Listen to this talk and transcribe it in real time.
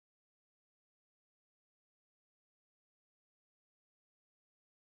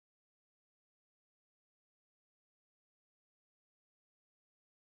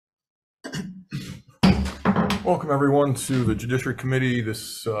Welcome everyone to the Judiciary Committee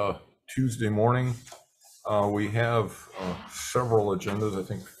this Tuesday morning. We have several agendas, I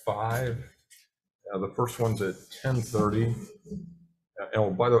think 5. The first one's at 10:30.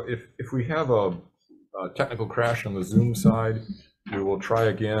 Oh, by the way, if we have a technical crash on the Zoom side, we will try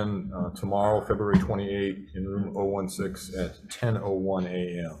again tomorrow, February 28th, in room 016 at 10:01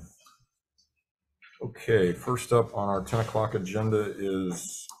 a.m. Okay, first up on our 10 o'clock agenda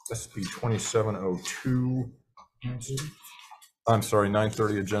is SB 2702. I'm sorry,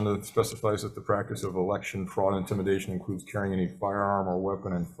 9:30 agenda specifies that the practice of election fraud and intimidation includes carrying any firearm or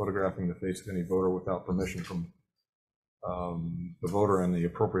weapon and photographing the face of any voter without permission from the voter and the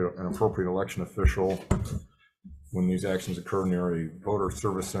appropriate election official when these actions occur near a voter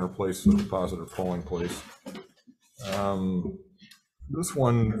service center, place of deposit, or polling place. This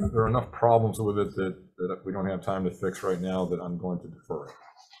one, there are enough problems with it that we don't have time to fix right now that I'm going to defer it.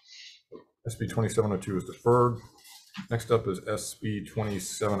 SB 2702 is deferred. Next up is SB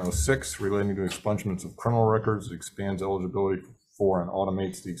 2706 relating to expungements of criminal records. It expands eligibility for and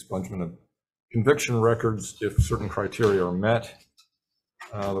automates the expungement of conviction records if certain criteria are met.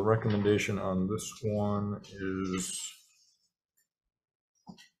 The recommendation on this one is,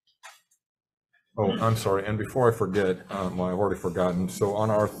 oh, I'm sorry, and before I forget, well, I've already forgotten. So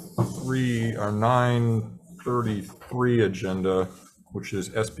on our 933 agenda, which is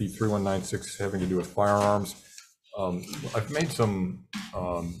SB 3196 having to do with firearms, I've made some,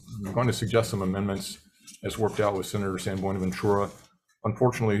 I'm going to suggest some amendments as worked out with Senator San-Buenaventura.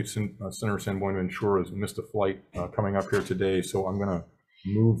 Unfortunately, Senator San-Buenaventura has missed a flight coming up here today, so I'm going to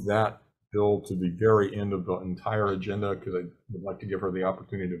move that bill to the very end of the entire agenda because I would like to give her the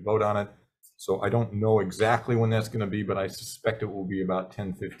opportunity to vote on it. So I don't know exactly when that's going to be, but I suspect it will be about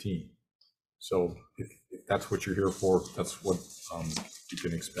 10:15. So if that's what you're here for, that's what you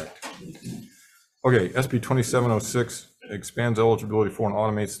can expect. Okay, SB 2706 expands eligibility for and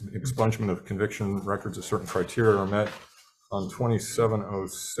automates expungement of conviction records if certain criteria are met. On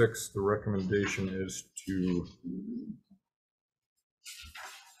 2706, the recommendation is to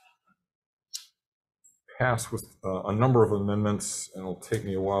pass with a number of amendments, and it'll take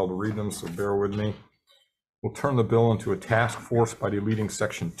me a while to read them, so bear with me. We'll turn the bill into a task force by deleting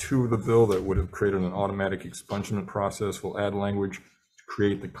section 2 of the bill that would have created an automatic expungement process. We'll add language to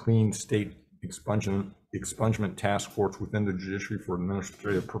create the clean state expungement task force within the judiciary for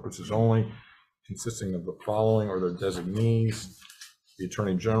administrative purposes only, consisting of the following or their designees: the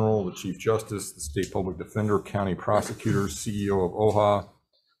Attorney General, the Chief Justice, the State Public Defender, County Prosecutors, CEO of OHA,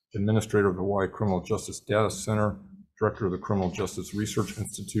 Administrator of the Hawaii Criminal Justice Data Center, Director of the Criminal Justice Research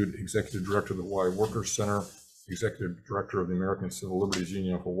Institute, Executive Director of the Hawaii Workers Center, Executive Director of the American Civil Liberties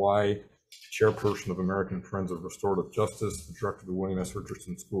Union of Hawaii, Chairperson of American Friends of Restorative Justice, the Director of the William S.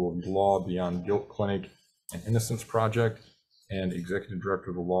 Richardson School of Law Beyond Guilt Clinic and Innocence Project, and Executive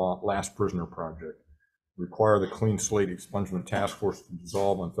Director of the Law Last Prisoner Project. Require the Clean Slate Expungement Task Force to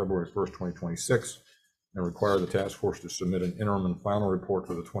dissolve on February 1st, 2026, and require the task force to submit an interim and final report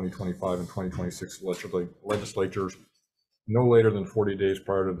for the 2025 and 2026 legislatures no later than 40 days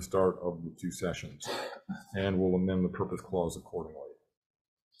prior to the start of the 2 sessions, and will amend the purpose clause accordingly.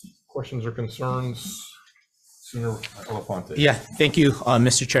 Questions or concerns? Senator Elefante. Yeah, thank you,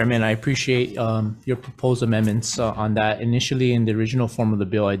 Mr. Chairman. I appreciate your proposed amendments on that. Initially, in the original form of the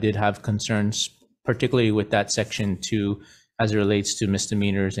bill, I did have concerns, particularly with that section 2, as it relates to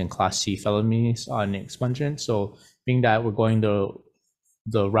misdemeanors and Class C felonies on expungement. So being that we're going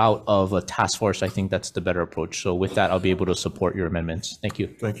the route of a task force, I think that's the better approach. So with that, I'll be able to support your amendments. Thank you.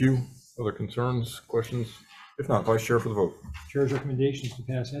 Thank you. Other concerns, questions? If not, Vice Chair for the vote. Chair's recommendation is to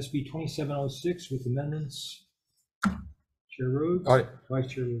pass SB 2706 with amendments. Chair Rhodes? Aye. Vice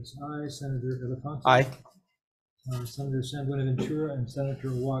Chair votes aye. Senator Elefante? Aye. Senator San-Buenaventura and Senator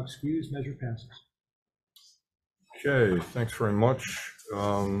Roy excused. Measure passes. Okay, thanks very much. What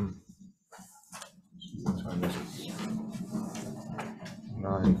time is it?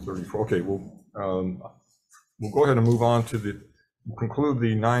 9:34. Okay, we'll go ahead and move on to we'll conclude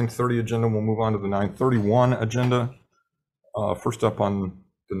the 9:30 agenda. We'll move on to the 9:31 agenda. First up on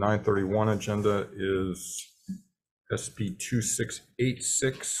the 9:31 agenda is SB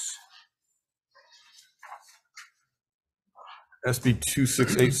 2686. SB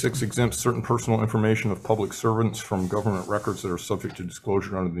 2686 exempts certain personal information of public servants from government records that are subject to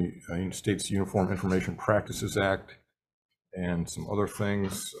disclosure under the United States Uniform Information Practices Act and some other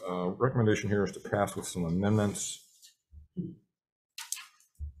things. Recommendation here is to pass with some amendments.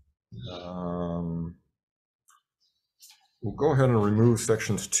 We'll go ahead and remove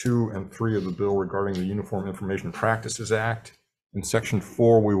sections 2 and 3 of the bill regarding the Uniform Information Practices Act In section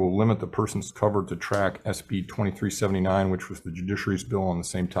 4, we will limit the persons covered to track SB 2379, which was the judiciary's bill on the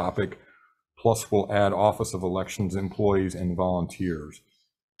same topic. Plus, we'll add Office of Elections employees and volunteers.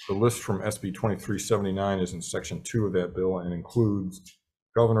 The list from SB 2379 is in section 2 of that bill and includes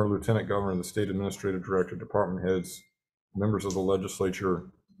governor, lieutenant governor, the state administrative director, department heads, members of the legislature,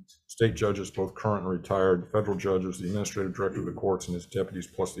 state judges, both current and retired, federal judges, the administrative director of the courts and his deputies,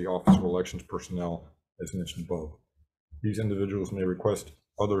 plus the Office of Elections personnel, as mentioned above. These individuals may request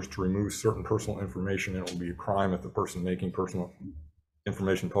others to remove certain personal information, and it will be a crime if the person making personal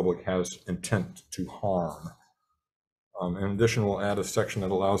information public has intent to harm. In addition, we'll add a section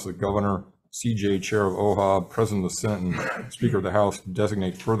that allows the governor, CJ, chair of OHA, president of the Senate, and speaker of the House to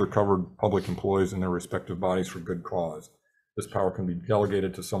designate further covered public employees in their respective bodies for good cause. This power can be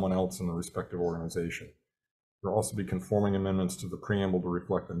delegated to someone else in the respective organization. There will also be conforming amendments to the preamble to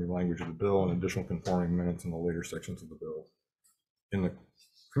reflect the new language of the bill and additional conforming amendments in the later sections of the bill. In the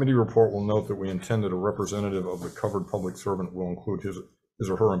committee report, we'll note that we intend that a representative of the covered public servant will include his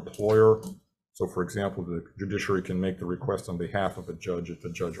or her employer. So, for example, the judiciary can make the request on behalf of a judge if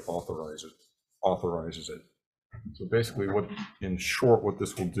the judge authorizes it. So basically, in short, what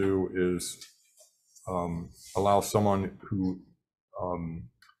this will do is allow someone who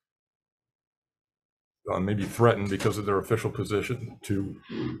may be threatened because of their official position to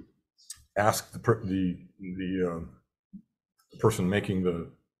ask the person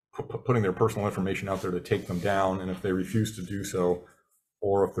putting their personal information out there to take them down, and if they refuse to do so,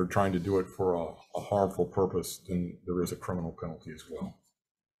 or if they're trying to do it for a harmful purpose, then there is a criminal penalty as well.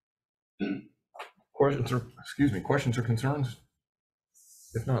 Questions or concerns?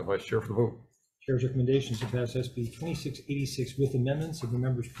 If not, Vice Chair for the vote. Chair's recommendation is to pass SB 2686 with amendments. Of the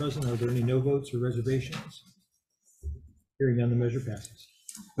members present, are there any no votes or reservations? Hearing none, the measure passes.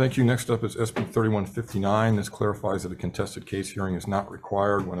 Thank you. Next up is SB 3159. This clarifies that a contested case hearing is not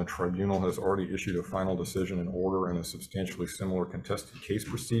required when a tribunal has already issued a final decision in order in a substantially similar contested case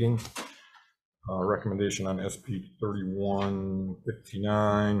proceeding. Recommendation on SB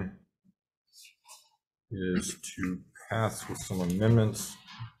 3159 is to pass with some amendments.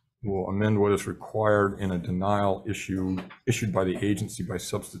 We'll amend what is required in a denial issued by the agency by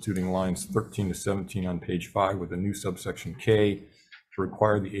substituting lines 13 to 17 on page 5 with a new subsection K to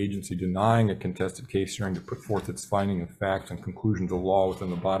require the agency denying a contested case hearing to put forth its finding of facts and conclusions of law within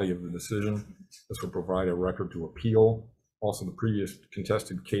the body of the decision. This will provide a record to appeal. Also, the previous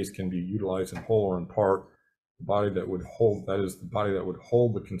contested case can be utilized in whole or in part. The body that would hold, that is, the body that would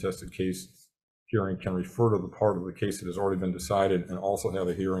hold the contested case hearing can refer to the part of the case that has already been decided and also have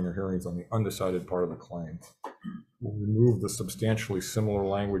a hearing or hearings on the undecided part of the claim. We'll remove the substantially similar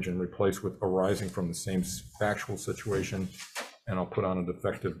language and replace with arising from the same factual situation, and I'll put on a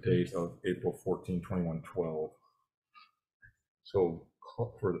effective date of April 14, 2112. So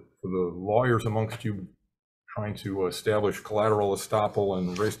for the lawyers amongst you trying to establish collateral estoppel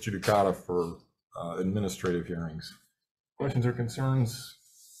and res judicata for administrative hearings. Questions or concerns?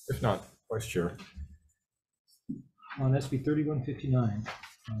 If not, Vice Chair. On SB 3159,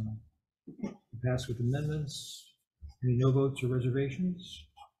 pass with amendments. Any no votes or reservations?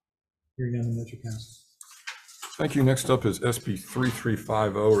 Hearing none, the measure passes. Thank you. Next up is SB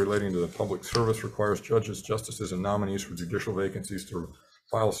 3350 relating to the public service, requires judges, justices, and nominees for judicial vacancies to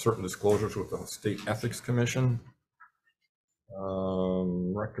file certain disclosures with the State Ethics Commission.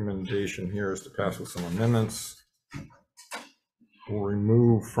 Recommendation here is to pass with some amendments. We'll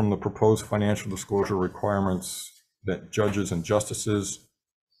remove from the proposed financial disclosure requirements that judges and justices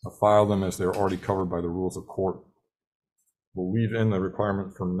file them as they're already covered by the rules of court. We'll leave in the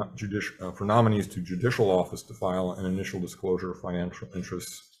requirement for nominees to judicial office to file an initial disclosure of financial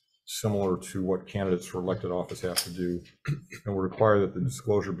interests similar to what candidates for elected office have to do, and will require that the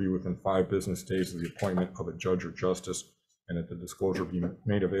disclosure be within 5 business days of the appointment of a judge or justice, and that the disclosure be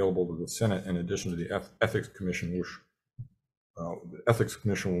made available to the Senate in addition to the Ethics Commission, which the Ethics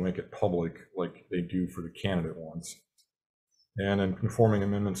Commission will make it public like they do for the candidate ones. And then conforming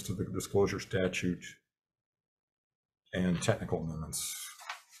amendments to the disclosure statute and technical amendments.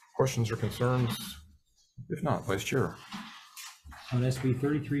 Questions or concerns? If not, Vice Chair. On SB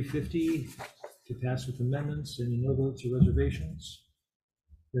 3350, to pass with amendments. Any no votes or reservations?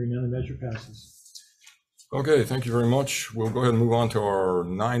 Hearing none, the measure passes. Okay, thank you very much. We'll go ahead and move on to our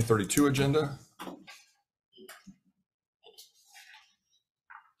 932 agenda,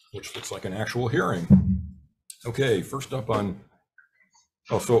 which looks like an actual hearing. Okay, first up on,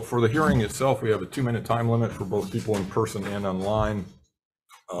 so for the hearing itself, we have a 2-minute time limit for both people in person and online.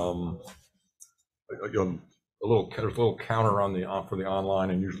 There's a little counter on for the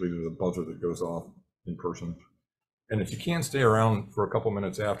online, and usually there's a buzzer that goes off in person. And if you can, stay around for a couple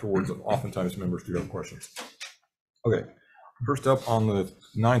minutes afterwards, oftentimes members do have questions. Okay, first up on the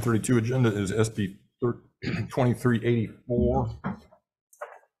 932 agenda is SB 2384.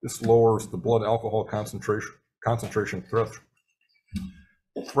 This lowers the blood alcohol concentration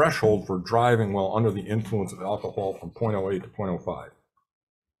threshold for driving while under the influence of alcohol from 0.08 to 0.05.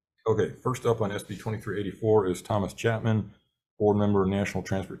 Okay, first up on SB 2384 is Thomas Chapman, board member, National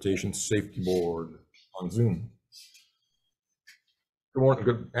Transportation Safety Board, on Zoom. Good morning,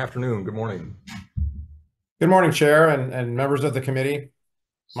 good afternoon, good morning. Good morning, Chair and members of the committee.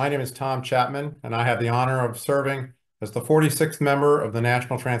 My name is Tom Chapman, and I have the honor of serving as the 46th member of the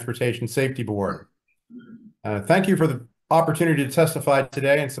National Transportation Safety Board. Thank you for the opportunity to testify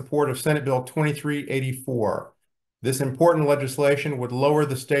today in support of Senate Bill 2384. This important legislation would lower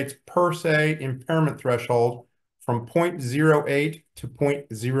the state's per se impairment threshold from 0.08 to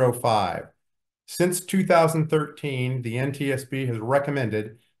 0.05. Since 2013, the NTSB has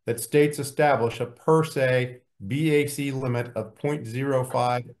recommended that states establish a per se BAC limit of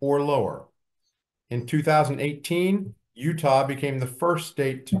 0.05 or lower. In 2018, Utah became the first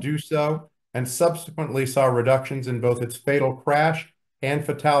state to do so and subsequently saw reductions in both its fatal crash and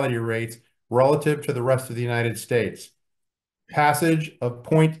fatality rates relative to the rest of the United States. Passage of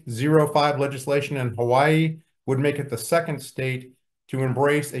 0.05 legislation in Hawaii would make it the second state to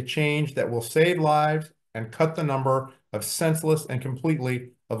embrace a change that will save lives and cut the number of senseless and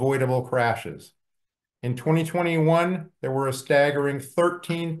completely avoidable crashes. In 2021, there were a staggering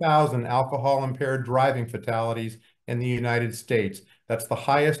 13,000 alcohol-impaired driving fatalities in the United States. That's the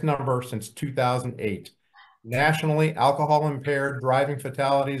highest number since 2008. Nationally, alcohol-impaired driving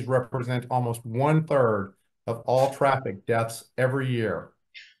fatalities represent almost 1/3 of all traffic deaths every year.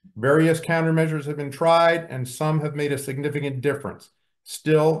 Various countermeasures have been tried, and some have made a significant difference.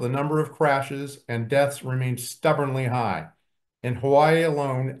 Still, the number of crashes and deaths remains stubbornly high. In Hawaii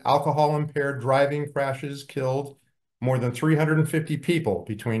alone, alcohol-impaired driving crashes killed more than 350 people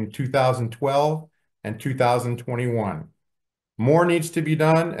between 2012 and 2021. More needs to be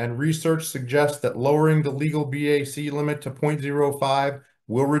done, and research suggests that lowering the legal BAC limit to 0.05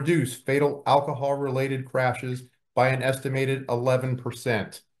 will reduce fatal alcohol-related crashes by an estimated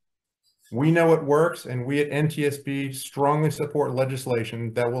 11%. We know it works, and we at NTSB strongly support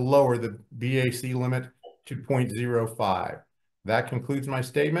legislation that will lower the BAC limit to 0.05. That concludes my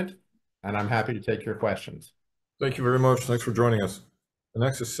statement, and I'm happy to take your questions. Thank you very much. Thanks for joining us. The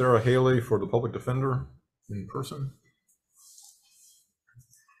next is Sarah Haley for the Public Defender in person.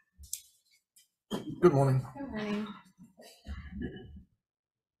 Good morning. Good morning.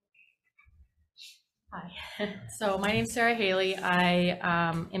 Hi. So my name is Sarah Haley. I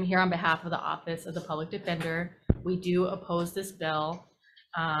am here on behalf of the Office of the Public Defender. We do oppose this bill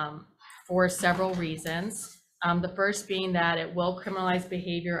for several reasons. The first being that it will criminalize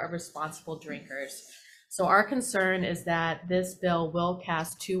behavior of responsible drinkers. So our concern is that this bill will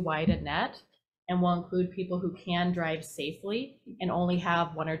cast too wide a net and will include people who can drive safely and only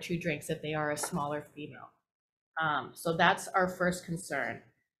have 1 or 2 drinks if they are a smaller female. So that's our first concern.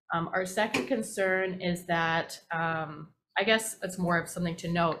 Our second concern is that, I guess it's more of something to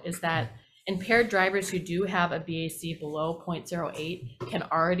note, is that impaired drivers who do have a BAC below 0.08 can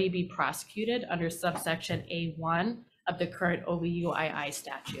already be prosecuted under subsection A1 of the current OVUII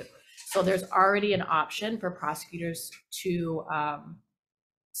statute. So there's already an option for prosecutors to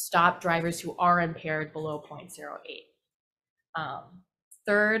stop drivers who are impaired below 0.08.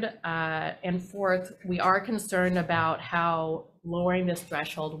 Third and fourth, we are concerned about how lowering this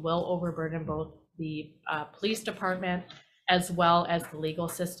threshold will overburden both the police department as well as the legal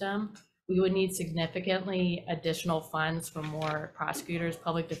system. We would need significantly additional funds for more prosecutors,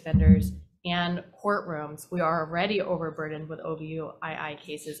 public defenders, and courtrooms. We are already overburdened with OVUII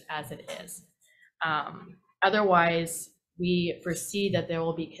cases as it is. Otherwise, we foresee that there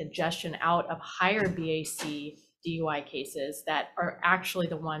will be congestion out of higher BAC DUI cases that are actually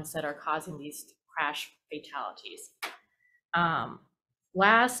the ones that are causing these crash fatalities.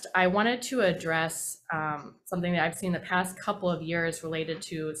 Last, I wanted to address something that I've seen the past couple of years related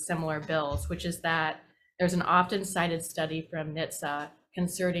to similar bills, which is that there's an often cited study from NHTSA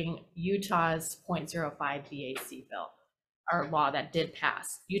concerning Utah's 0.05 BAC bill, or law that did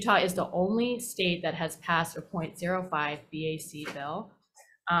pass. Utah is the only state that has passed a 0.05 BAC bill.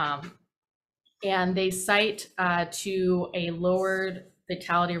 And they cite to a lowered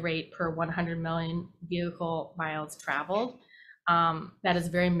fatality rate per 100 million vehicle miles traveled. That is a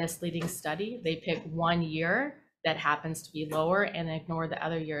very misleading study. They pick 1 year that happens to be lower and ignore the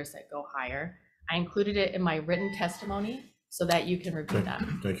other years that go higher. I included it in my written testimony so that you can review that.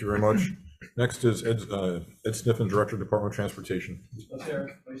 Thank you very much. Next is Ed Sniffen, Director, Department of Transportation.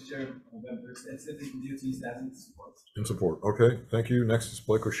 Chair, Vice Chair, members, it's DOT staff in support. In support. Okay, thank you. Next is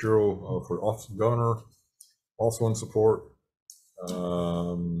Blake Oshiro for Office of Governor, also in support.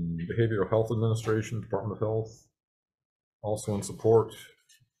 Behavioral Health Administration, Department of Health, also in support.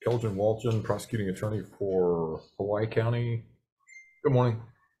 Kelvin Walton, Prosecuting Attorney for Hawaii County. Good morning.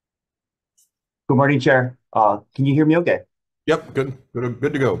 Good morning, Chair. Can you hear me okay? Yep, good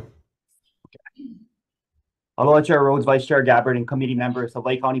to go. Aloha, Chair Rhodes, Vice Chair Gabbard, and committee members,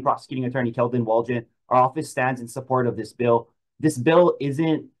 Hawaii County Prosecuting Attorney Keldon Walton. Our office stands in support of this bill. This bill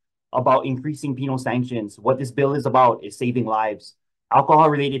isn't about increasing penal sanctions. What this bill is about is saving lives.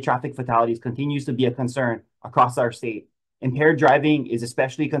 Alcohol-related traffic fatalities continues to be a concern across our state. Impaired driving is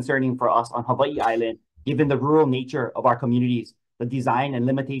especially concerning for us on Hawaii Island, given the rural nature of our communities, the design and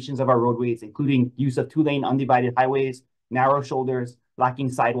limitations of our roadways, including use of two-lane undivided highways, narrow shoulders, lacking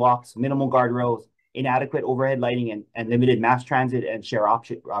sidewalks, minimal guardrails, inadequate overhead lighting, and limited mass transit and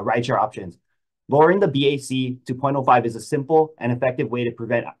rideshare options. Lowering the BAC to 0.05 is a simple and effective way to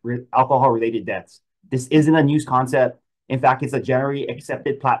prevent alcohol-related deaths. This isn't a news concept. In fact, it's a generally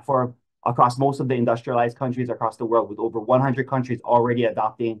accepted platform across most of the industrialized countries across the world, with over 100 countries already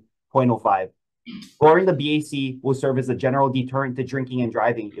adopting 0.05. Lowering the BAC will serve as a general deterrent to drinking and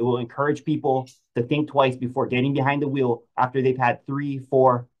driving. It will encourage people to think twice before getting behind the wheel after they've had 3,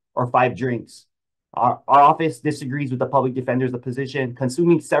 4, or 5 drinks. Our office disagrees with the public defender's position.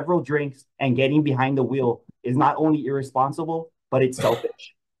 Consuming several drinks and getting behind the wheel is not only irresponsible, but it's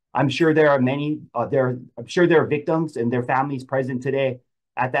selfish. I'm sure there are victims and their families present today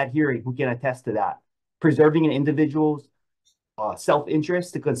at that hearing who can attest to that. Preserving an individual's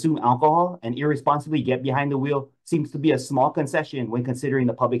self-interest to consume alcohol and irresponsibly get behind the wheel seems to be a small concession when considering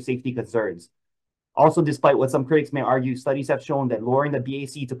the public safety concerns. Also, despite what some critics may argue, studies have shown that lowering the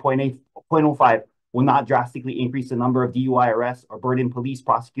BAC to 0.05 will not drastically increase the number of DUI arrests or burden police,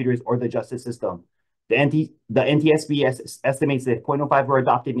 prosecutors, or the justice system. The NTSB estimates that if 0.05 were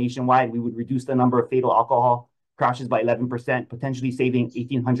adopted nationwide, we would reduce the number of fatal alcohol crashes by 11%, potentially saving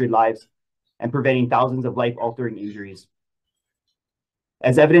 1,800 lives and preventing thousands of life-altering injuries.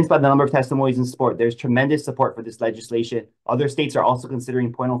 As evidenced by the number of testimonies in support, there's tremendous support for this legislation. Other states are also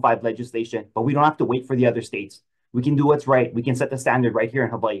considering 0.05 legislation, but we don't have to wait for the other states. We can do what's right. We can set the standard right here in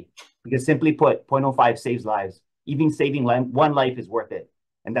Hawaii. Because simply put, 0.05 saves lives. Even saving one life is worth it.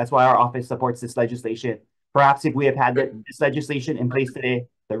 And that's why our office supports this legislation. Perhaps if we have had this legislation in place today,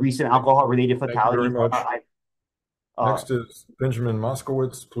 the recent alcohol-related fatalities. Thank you very much. Next is Benjamin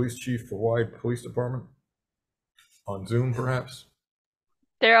Moskowitz, Police Chief for Hawaii Police Department. On Zoom, perhaps?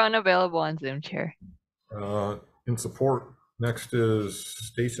 They're unavailable on Zoom, Chair. In support, next is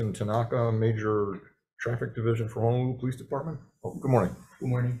Stacey Tanaka, Major Traffic Division for Honolulu Police Department. Oh, good morning. Good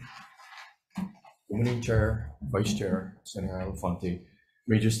morning. Good morning, Chair, Vice Chair, Senator Alfonte.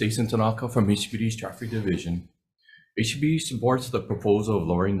 Major Stacey Tanaka from HPD's Traffic Division. HPD supports the proposal of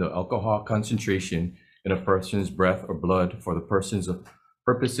lowering the alcohol concentration in a person's breath or blood for the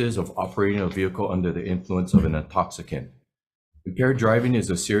purposes of operating a vehicle under the influence of an intoxicant. Impaired driving is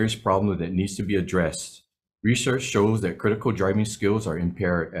a serious problem that needs to be addressed. Research shows that critical driving skills are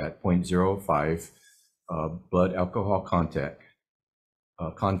impaired at 0.05 blood alcohol content.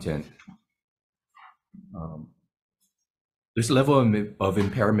 This level of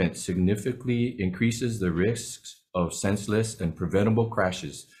impairment significantly increases the risks of senseless and preventable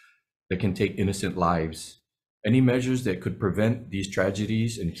crashes that can take innocent lives. Any measures that could prevent these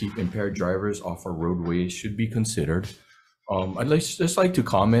tragedies and keep impaired drivers off our roadways should be considered. I'd just like to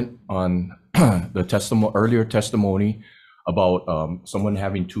comment on the earlier testimony about someone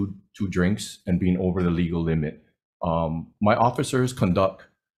having two drinks and being over the legal limit. My officers conduct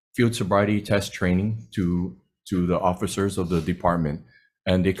field sobriety test training to the officers of the department,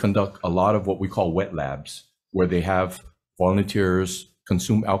 and they conduct a lot of what we call wet labs, where they have volunteers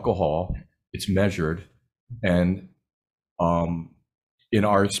consume alcohol. It's measured, and in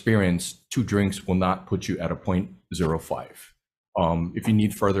our experience, 2 drinks will not put you at a 0.05. If you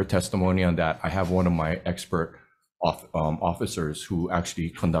need further testimony on that, I have one of my expert officers who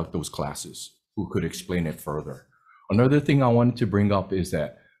actually conduct those classes who could explain it further. Another thing I wanted to bring up is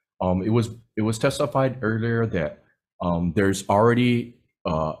that it was testified earlier that there's already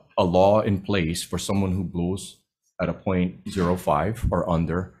a law in place for someone who blows at a 0.05 or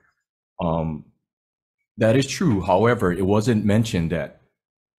under. That is true. However, it wasn't mentioned that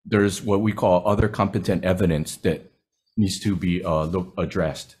there's what we call other competent evidence that needs to be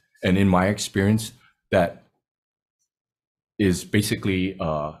addressed. And in my experience, that is basically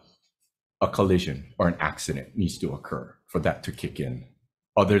a collision or an accident needs to occur for that to kick in.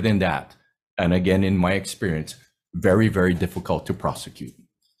 Other than that, and again, in my experience, very, very difficult to prosecute.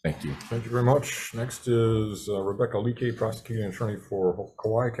 Thank you. Thank you very much. Next is Rebecca Leakey, prosecuting attorney for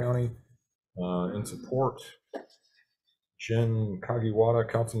Kauai County. In support, Jen Kagiwara,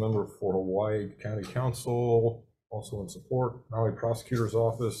 council member for Hawaii County Council, also in support. Maui Prosecutor's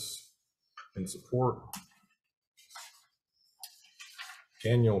Office, in support.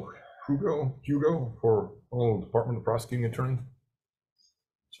 Daniel Hugo for Department of Prosecuting Attorney.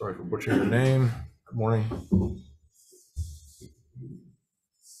 Sorry for butchering your name. Good morning.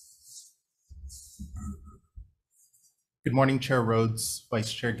 Good morning, Chair Rhodes,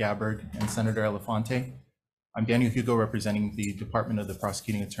 Vice Chair Gabbard, and Senator Elefante. I'm Daniel Hugo, representing the Department of the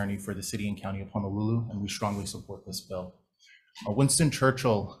Prosecuting Attorney for the City and County of Honolulu, and we strongly support this bill. Winston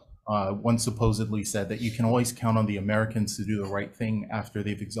Churchill once supposedly said that you can always count on the Americans to do the right thing after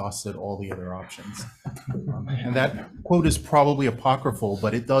they've exhausted all the other options. And that quote is probably apocryphal,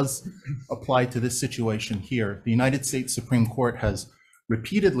 but it does apply to this situation here. The United States Supreme Court has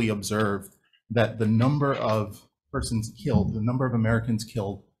repeatedly observed that the number of persons killed, the number of Americans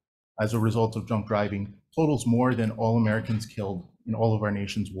killed as a result of drunk driving totals more than all Americans killed in all of our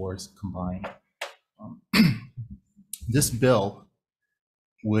nation's wars combined. This bill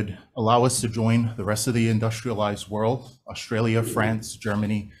would allow us to join the rest of the industrialized world. Australia, France,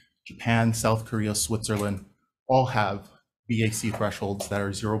 Germany, Japan, South Korea, Switzerland, all have BAC thresholds that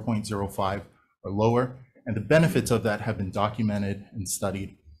are 0.05 or lower, and the benefits of that have been documented and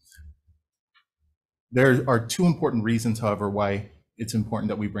studied. There are two important reasons, however, why it's important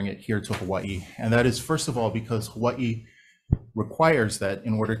that we bring it here to Hawaii. And that is, first of all, because Hawaii requires that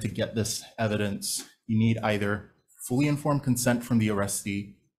in order to get this evidence, you need either fully informed consent from the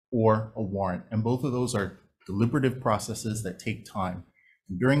arrestee or a warrant. And both of those are deliberative processes that take time.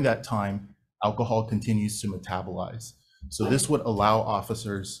 And during that time, alcohol continues to metabolize. So this would allow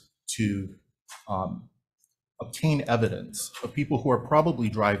officers to obtain evidence of people who are probably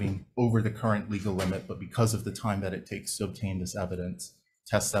driving over the current legal limit, but because of the time that it takes to obtain this evidence,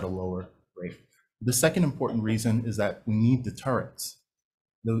 test at a lower rate. The second important reason is that we need deterrence.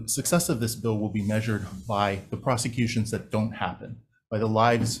 The success of this bill will be measured by the prosecutions that don't happen, by the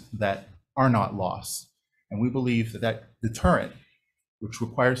lives that are not lost. And we believe that that deterrent, which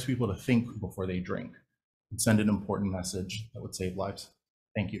requires people to think before they drink, would send an important message that would save lives.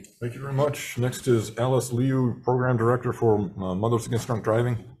 Thank you. Thank you very much. Next is Alice Liu, Program Director for Mothers Against Drunk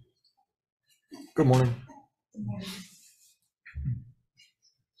Driving. Good morning.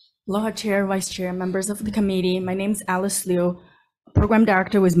 Aloha Chair, Vice Chair, members of the committee. My name is Alice Liu, Program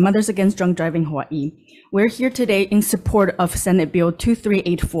Director with Mothers Against Drunk Driving Hawaii. We're here today in support of Senate Bill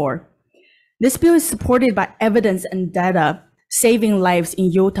 2384. This bill is supported by evidence and data saving lives in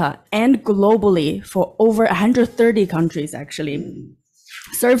Utah and globally for over 130 countries actually.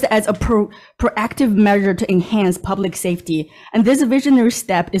 Serves as a proactive measure to enhance public safety. And this visionary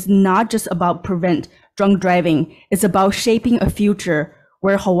step is not just about prevent drunk driving, it's about shaping a future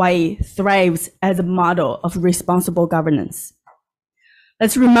where Hawaii thrives as a model of responsible governance.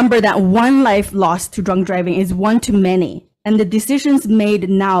 Let's remember that one life lost to drunk driving is one too many, and the decisions made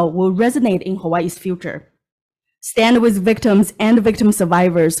now will resonate in Hawaii's future. Stand with victims and victim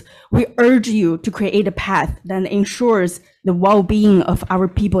survivors. We urge you to create a path that ensures the well-being of our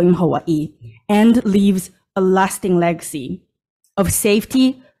people in Hawaii and leaves a lasting legacy of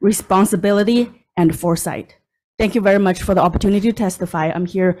safety, responsibility, and foresight. Thank you very much for the opportunity to testify. I'm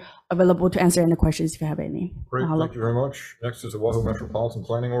here available to answer any questions if you have any. Great, thank you very much. Next is the Oahu Metropolitan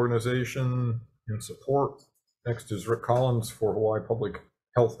Planning Organization in support. Next is Rick Collins for Hawaii Public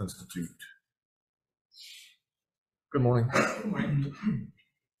Health Institute. Good morning. Good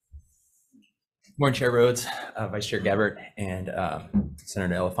morning, Chair Rhodes, Vice Chair Gabbard, and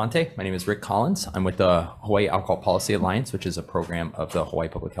Senator Elefante. My name is Rick Collins. I'm with the Hawaii Alcohol Policy Alliance, which is a program of the Hawaii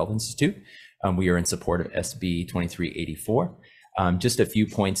Public Health Institute. We are in support of SB 2384. Just a few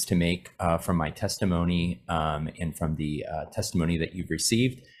points to make from my testimony and from the testimony that you've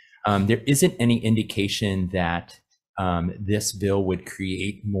received. There isn't any indication that this bill would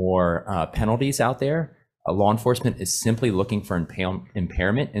create more penalties out there. Law enforcement is simply looking for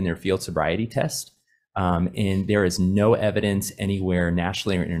impairment in their field sobriety test. And there is no evidence anywhere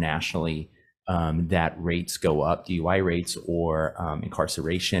nationally or internationally that rates go up, DUI rates or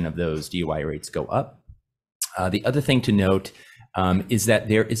incarceration of those DUI rates go up. The other thing to note is that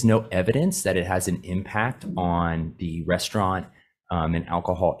there is no evidence that it has an impact on the restaurant and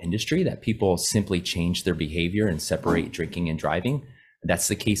alcohol industry, that people simply change their behavior and separate drinking and driving. That's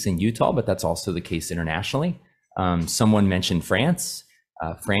the case in Utah, but that's also the case internationally. Someone mentioned France.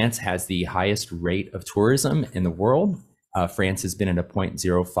 France has the highest rate of tourism in the world, France has been at a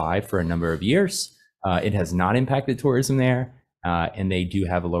 0.05 for a number of years. It has not impacted tourism there, and they do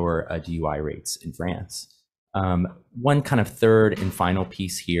have lower DUI rates in France. One kind of third and final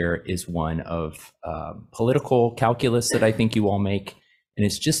piece here is one of political calculus that I think you all make. And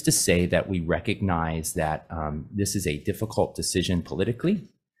it's just to say that we recognize that this is a difficult decision politically.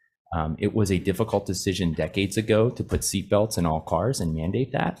 It was a difficult decision decades ago to put seatbelts in all cars and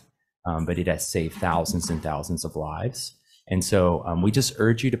mandate that, but it has saved thousands and thousands of lives. And so we just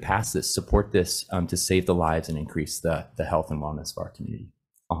urge you to pass this, support this to save the lives and increase the health and wellness of our community.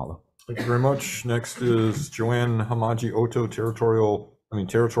 Mahalo. Thank you very much. Next is Joanne Hamaji Oto,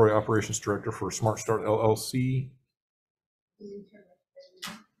 Territory Operations Director for Smart Start LLC.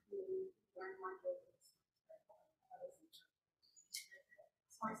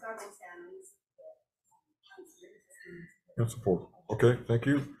 And support. Okay, thank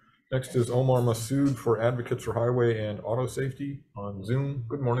you. Next is Omar Masood for Advocates for Highway and Auto Safety on Zoom.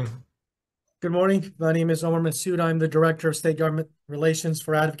 Good morning. Good morning. My name is Omar Masood. I'm the Director of State Government Relations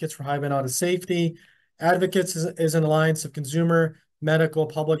for Advocates for Highway and Auto Safety. Advocates is an alliance of consumer, medical,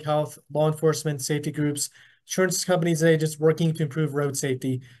 public health, law enforcement, safety groups, insurance companies, and agents working to improve road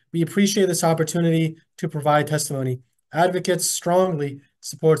safety. We appreciate this opportunity to provide testimony. Advocates strongly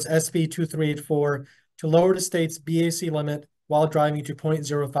supports SB 2384 to lower the state's BAC limit while driving to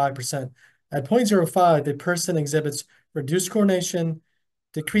 0.05%. At 0.05, the person exhibits reduced coordination,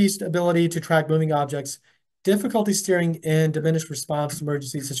 decreased ability to track moving objects, difficulty steering, and diminished response to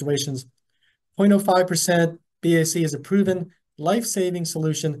emergency situations. 0.05% BAC is a proven life-saving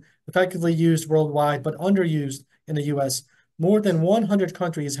solution effectively used worldwide but underused in the U.S. More than 100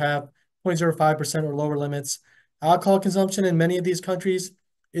 countries have 0.05% or lower limits. Alcohol consumption in many of these countries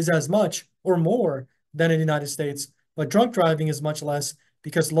is as much or more than in the United States, but drunk driving is much less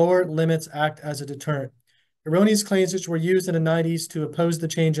because lower limits act as a deterrent. Erroneous claims which were used in the 90s to oppose the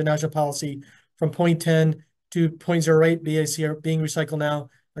change in national policy from 0.10 to 0.08 BAC are being recycled now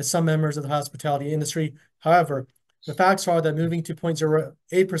by some members of the hospitality industry. However, the facts are that moving to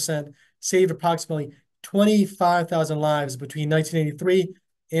 0.08% saved approximately 25,000 lives between 1983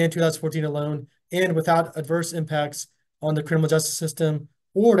 and 2014 alone, and without adverse impacts on the criminal justice system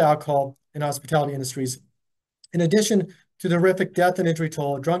or the alcohol and hospitality industries. In addition to the horrific death and injury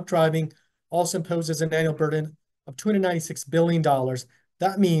toll, drunk driving also imposes an annual burden of $296 billion.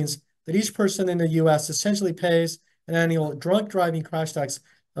 That means that each person in the U.S. essentially pays an annual drunk driving crash tax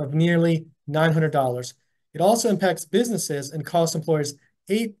of nearly $900. It also impacts businesses and costs employers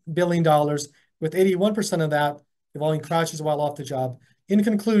 $8 billion, with 81% of that involving crashes while off the job. In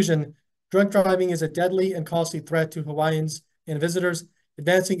conclusion, drunk driving is a deadly and costly threat to Hawaiians and visitors.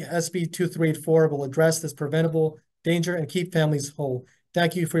 Advancing SB 2384 will address this preventable danger and keep families whole.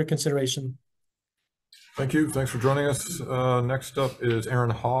 Thank you for your consideration. Thank you. Thanks for joining us. Next up is Aaron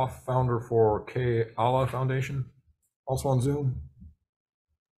Hoff, founder for K Allah Foundation, also on Zoom.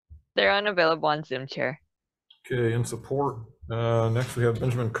 They're unavailable on Zoom, Chair. Okay, in support. Next we have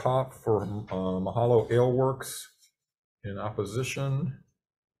Benjamin Kopp for Mahalo Ale Works in opposition.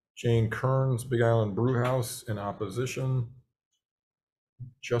 Jane Kearns, Big Island Brewhouse in opposition.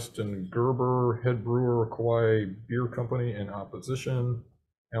 Justin Gerber, head brewer, Kauai Beer Company in opposition.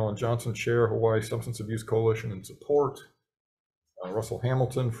 Alan Johnson, chair, Hawaii Substance Abuse Coalition in support. Russell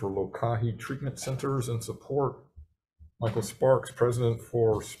Hamilton for Lokahi Treatment Centers in support. Michael Sparks, president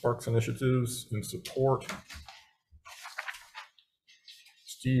for Sparks Initiatives in support.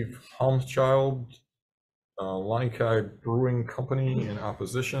 Steve Halmschild, Lanikai Brewing Company in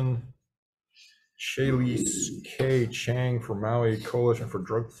opposition. Shaylise K. Chang for Maui Coalition for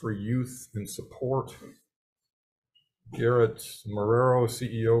Drug-Free Youth in support. Garrett Marrero,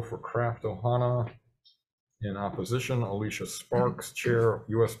 CEO for Craft Ohana in opposition. Alicia Sparks, chair,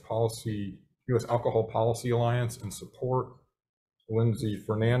 U.S. Alcohol Policy Alliance in support. Lindsay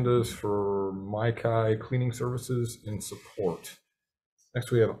Fernandez for Maikai Cleaning Services in support. Next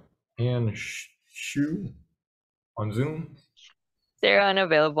we have Ann Shu on Zoom. They're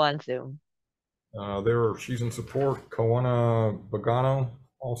unavailable on Zoom. She's in support. Koana Bagano,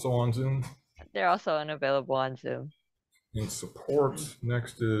 also on Zoom. They're also unavailable on Zoom. In support.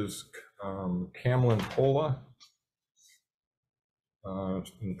 Next is Camlin Pola,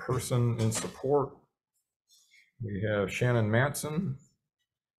 in person in support. We have Shannon Matson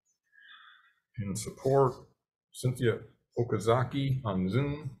in support. Cynthia Okazaki on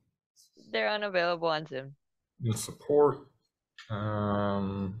Zoom. They're unavailable on Zoom. In support.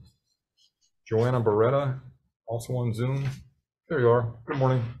 Joanna Beretta, also on Zoom. There you are. Good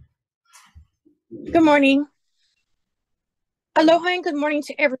morning. Good morning. Aloha and good morning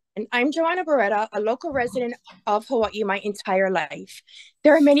to everyone. I'm Joanna Beretta, a local resident of Hawaii my entire life.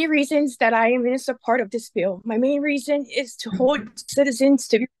 There are many reasons that I am in support of this bill. My main reason is to hold citizens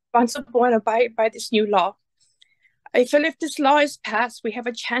to be responsible and abide by this new law. I feel if this law is passed, we have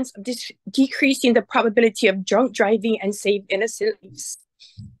a chance of decreasing the probability of drunk driving and save innocent lives.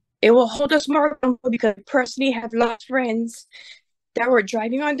 It will hold us more accountable because I personally have lost friends that were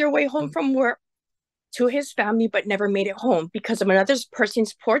driving on their way home from work to his family but never made it home because of another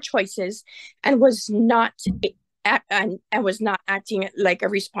person's poor choices and was not acting like a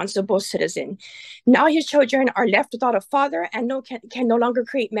responsible citizen. Now his children are left without a father and can no longer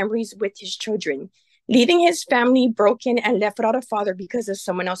create memories with his children, leaving his family broken and left without a father because of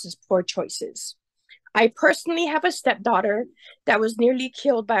someone else's poor choices. I personally have a stepdaughter that was nearly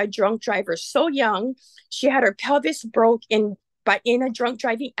killed by a drunk driver so young she had her pelvis broke in a drunk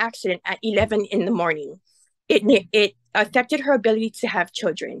driving accident at 11 in the morning. It affected her ability to have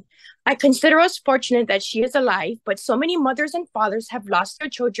children. I consider us fortunate that she is alive, but so many mothers and fathers have lost their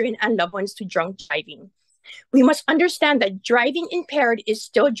children and loved ones to drunk driving. We must understand that driving impaired is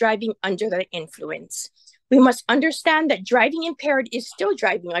still driving under the influence. We must understand that driving impaired is still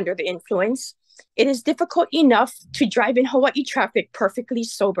driving under the influence. It is difficult enough to drive in Hawaii traffic perfectly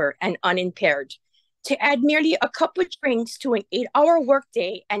sober and unimpaired. To add merely a couple of drinks to an 8-hour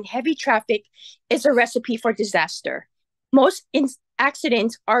workday and heavy traffic is a recipe for disaster. Most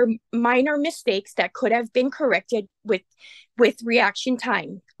accidents are minor mistakes that could have been corrected with reaction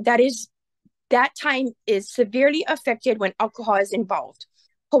time. That time is severely affected when alcohol is involved.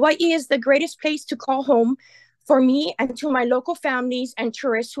 Hawaii is the greatest place to call home for me and to my local families and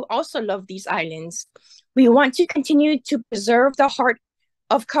tourists who also love these islands. We want to continue to preserve the heart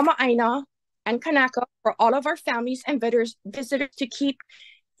of Kama'aina and Kanaka for all of our families and visitors to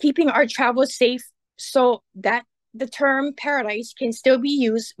keeping our travel safe so that the term paradise can still be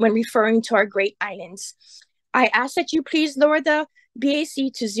used when referring to our great islands. I ask that you please lower the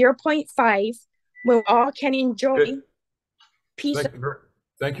BAC to 0.5 when we all can enjoy peace.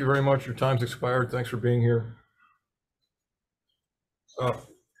 Thank you very much. Your time's expired. Thanks for being here.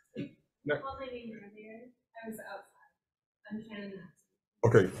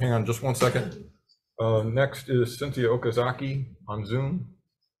 Okay, hang on just one second. Next is Cynthia Okazaki on Zoom.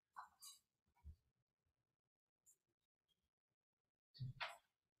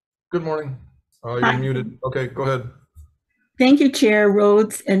 Good morning. You're muted. Okay, go ahead. Thank you, Chair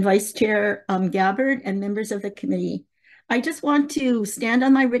Rhodes and Vice Chair Gabbard and members of the committee. I just want to stand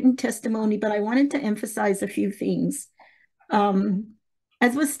on my written testimony, but I wanted to emphasize a few things.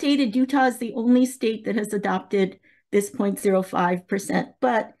 As was stated, Utah is the only state that has adopted this 0.05%,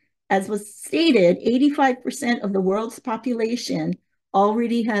 but as was stated, 85% of the world's population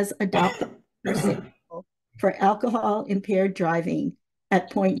already has adopted for alcohol impaired driving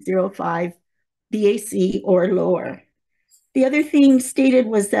at 0.05 BAC or lower. The other thing stated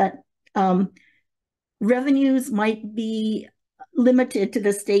was that revenues might be limited to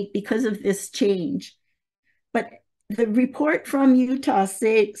the state because of this change. But the report from Utah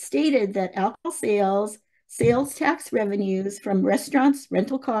stated that alcohol sales tax revenues from restaurants,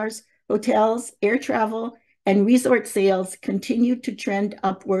 rental cars, hotels, air travel, and resort sales continued to trend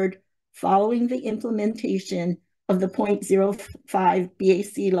upward following the implementation of the 0.05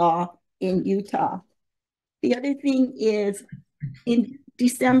 BAC law in Utah. The other thing is, in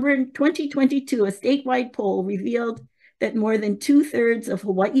December 2022, a statewide poll revealed that more than 2/3 of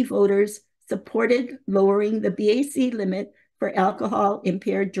Hawaii voters supported lowering the BAC limit for alcohol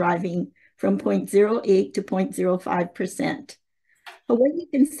impaired driving from 0.08 to 0.05%. Hawaii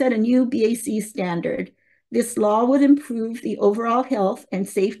can set a new BAC standard. This law would improve the overall health and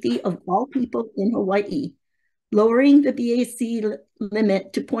safety of all people in Hawaii. Lowering the BAC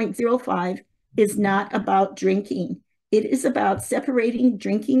limit to 0.05 is not about drinking. It is about separating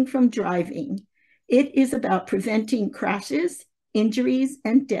drinking from driving. It is about preventing crashes, injuries,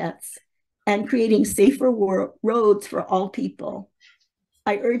 and deaths, and creating safer roads for all people.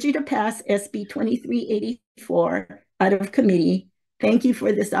 I urge you to pass SB 2384 out of committee. Thank you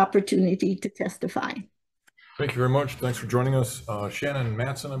for this opportunity to testify. Thank you very much. Thanks for joining us. Shannon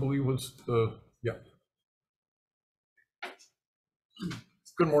Matson, I believe, was the, yeah.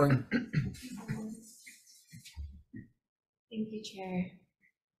 Good morning. Thank you, Chair.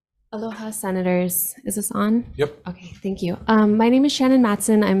 Aloha, Senators. Is this on? Yep. Okay, thank you. My name is Shannon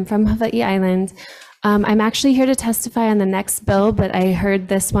Matson. I'm from Hawai'i Island. I'm actually here to testify on the next bill, but I heard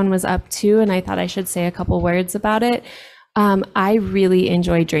this one was up too, and I thought I should say a couple words about it. I really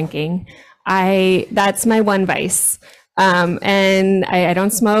enjoy drinking. That's my one vice. And I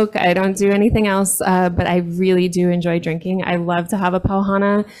don't smoke, I don't do anything else, but I really do enjoy drinking. I love to have a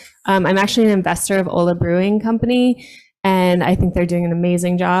pauhana. I'm actually an investor of Ola Brewing Company, and I think they're doing an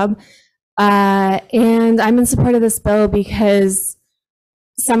amazing job. And I'm in support of this bill because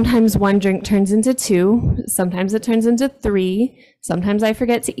sometimes one drink turns into two, sometimes it turns into three, sometimes I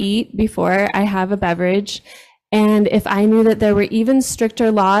forget to eat before I have a beverage. And if I knew that there were even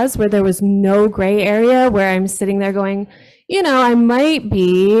stricter laws where there was no gray area, where I'm sitting there going, you know, I might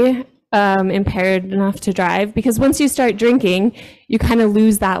be impaired enough to drive, because once you start drinking, you kind of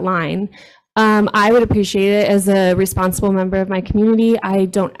lose that line. I would appreciate it as a responsible member of my community. I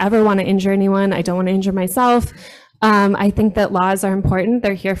don't ever want to injure anyone. I don't want to injure myself. I think that laws are important.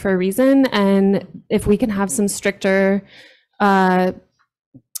 They're here for a reason. And if we can have some stricter blood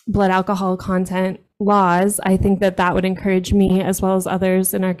alcohol content laws, I think that that would encourage me, as well as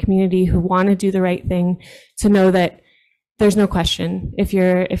others in our community who want to do the right thing, to know that there's no question. If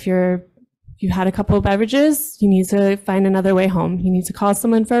you had a couple of beverages, you need to find another way home. You need to call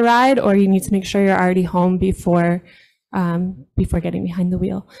someone for a ride, or you need to make sure you're already home before getting behind the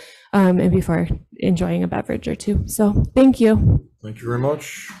wheel, and before enjoying a beverage or two. So thank you. Thank you very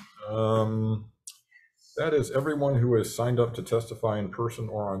much. That is everyone who has signed up to testify in person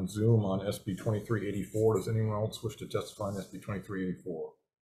or on Zoom on SB 2384. Does anyone else wish to testify on SB 2384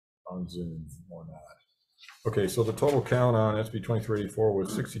 on Zoom or not? Okay, so the total count on SB 2384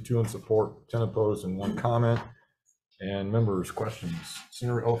 was 62 in support, 10 opposed, and 1 comment. And members, questions?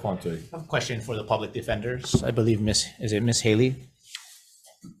 Senator Elefante. I have a question for the public defenders. I believe Miss Haley?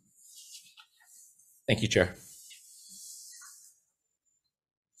 Thank you, Chair.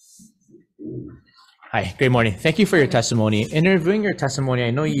 Hi, great morning. Thank you for your testimony. In reviewing your testimony,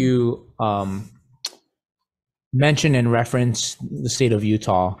 I know you mentioned and referenced the state of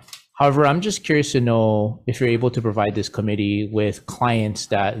Utah. However, I'm just curious to know if you're able to provide this committee with clients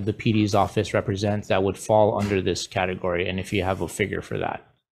that the PD's office represents that would fall under this category, and if you have a figure for that.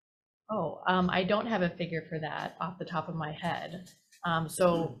 Oh, I don't have a figure for that off the top of my head.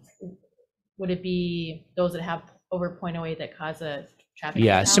 So would it be those that have over 0.08 that cause a traffic?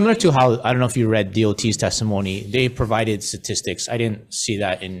 Yeah, similar to how, I don't know if you read DOT's testimony, they provided statistics. I didn't see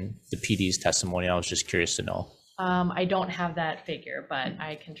that in the PD's testimony. I was just curious to know. I don't have that figure, but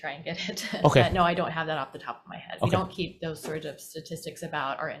I can try and get it. Okay. But no, I don't have that off the top of my head. We Okay. don't keep those sorts of statistics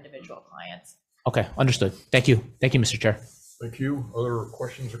about our individual clients. Okay, understood. Thank you. Thank you, Mr. Chair. Thank you. Other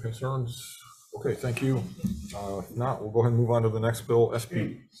questions or concerns? Okay, thank you. If not, we'll go ahead and move on to the next bill,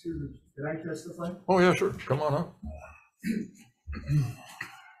 SB. Can I testify? Oh, yeah, sure. Come on up.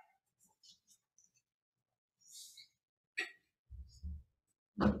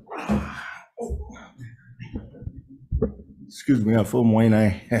 Excuse me, I'm from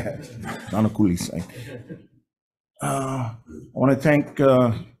Wai'i, on the coolie side. I want to thank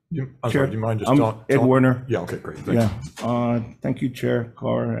I'm sorry, do you mind just Ed Werner. Yeah, okay, great. Thank you. Thank you, Chair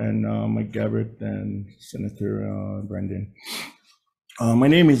Carr and Mike Gabbard and Senator Brandon. My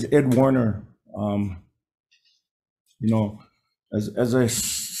name is Ed Werner. You know, as I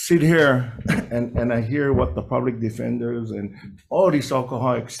sit here and I hear what the public defenders and all these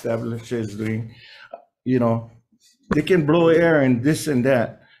alcoholic establishments doing, you know, they can blow air and this and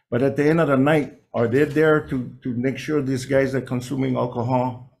that, but at the end of the night, are they there to make sure these guys that are consuming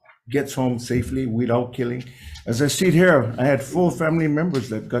alcohol gets home safely without killing? As I sit here, I had 4 family members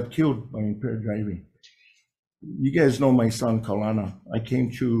that got killed by impaired driving. You guys know my son, Kalana. I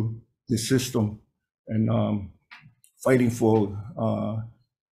came through the system and fighting for,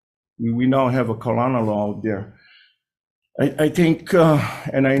 we now have a Kalana law out there. I think,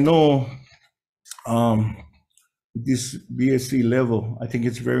 and I know this BSC level, I think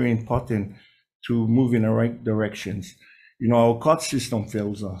it's very important to move in the right directions. You know, our court system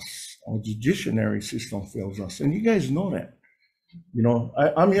fails us, our judiciary system fails us, and you guys know that. You know,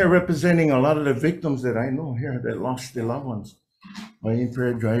 I'm here representing a lot of the victims that I know here that lost their loved ones by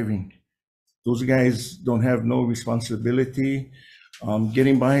impaired driving. Those guys don't have no responsibility,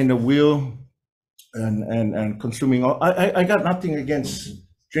 getting behind the wheel and consuming. I got nothing against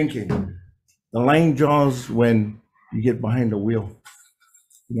drinking. The line draws when you get behind the wheel.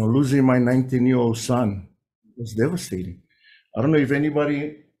 You know, losing my 19-year-old son was devastating. I don't know if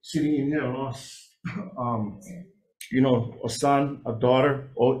anybody sitting in here lost, you know, a son, a daughter,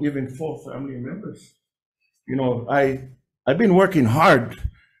 or even 4 family members. You know, I've been working hard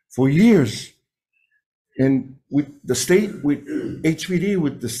for years, and with the state, with HPD,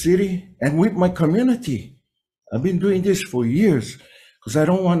 with the city, and with my community. I've been doing this for years because I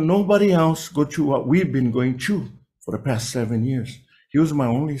don't want nobody else go through what we've been going through for the past 7 years. He was my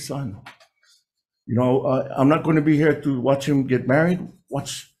only son. You know, I'm not going to be here to watch him get married,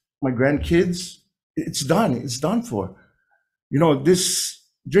 watch my grandkids. It's done. It's done for. You know, this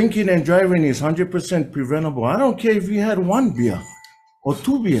drinking and driving is 100% preventable. I don't care if you had 1 beer or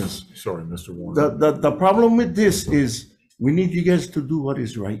 2 beers. Sorry, Mr. Warner. The problem with this is we need you guys to do what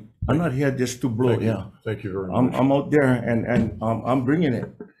is right. I'm not here just to blow. Thank you very much. I'm out there and I'm bringing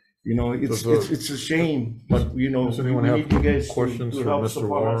it. You know, it's a shame, but you know, does anyone we have need you guys questions to for help Mr.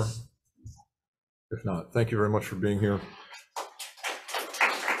 support Warner? us. If not, thank you very much for being here.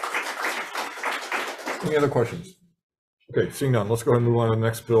 Any other questions? Okay, seeing none, let's go ahead and move on to the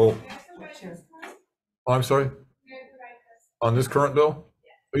next bill. Oh, I'm sorry? On this current bill?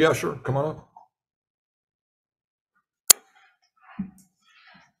 Oh, yeah, sure, come on up.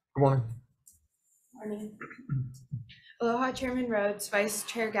 Good morning. Morning. Aloha, Chairman Rhodes, Vice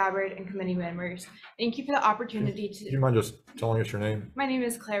Chair Gabbard, and committee members. Thank you for the opportunity Do to. you mind just telling us your name? My name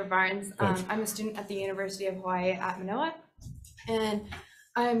is Claire Barnes. Thanks. I'm a student at the University of Hawaii at Manoa, and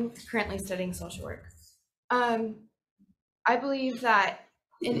I'm currently studying social work. I believe that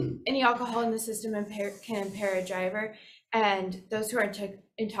any alcohol in the system can impair a driver, and those who are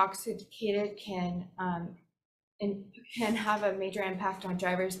intoxicated can have a major impact on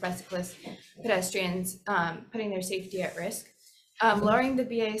drivers, bicyclists, pedestrians, putting their safety at risk. Lowering the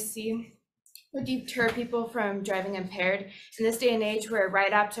BAC would deter people from driving impaired. In this day and age where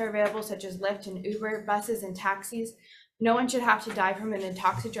ride apps are available, such as Lyft and Uber, buses and taxis, no one should have to die from an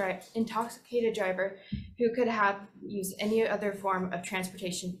intoxicated driver who could have used any other form of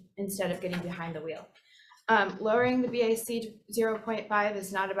transportation instead of getting behind the wheel. Lowering the BAC to 0.5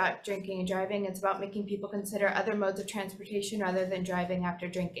 is not about drinking and driving. It's about making people consider other modes of transportation rather than driving after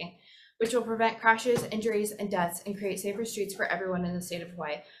drinking, which will prevent crashes, injuries, and deaths and create safer streets for everyone in the state of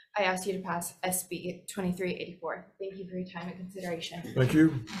Hawaii. I ask you to pass SB 2384. Thank you for your time and consideration. Thank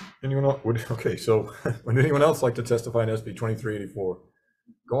you. Anyone else? Okay, so would anyone else like to testify in SB 2384?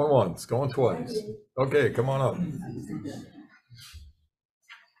 Going once, going twice. Okay, come on up.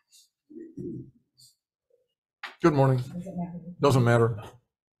 Good morning. Doesn't matter.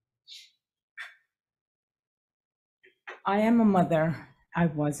 I am a mother. I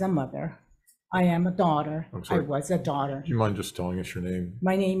was a mother. I am a daughter. I'm sorry. I was a daughter. Do you mind just telling us your name?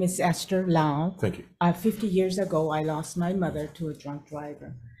 My name is Esther Lau. Thank you. 50 years ago, I lost my mother to a drunk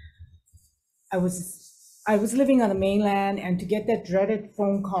driver. I was living on the mainland, and to get that dreaded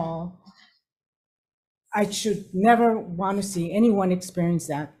phone call, I should never want to see anyone experience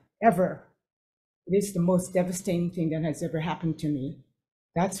that, ever. It is the most devastating thing that has ever happened to me.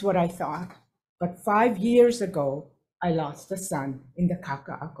 That's what I thought. But 5 years ago, I lost a son in the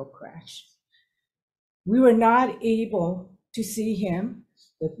Kaka'ako crash. We were not able to see him.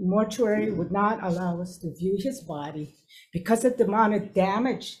 The mortuary would not allow us to view his body because of the amount of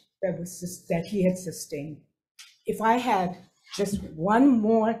damage that he had sustained. If I had just one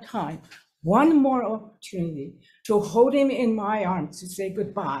more time, one more opportunity to hold him in my arms to say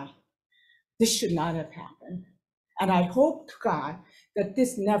goodbye, this should not have happened. And I hope to God that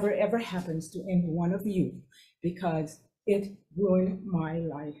this never ever happens to any one of you, because it ruined my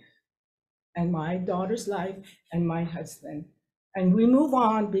life and my daughter's life and my husband. And we move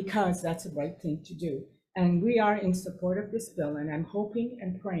on because that's the right thing to do. And we are in support of this bill, and I'm hoping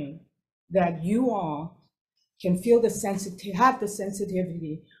and praying that you all can feel have the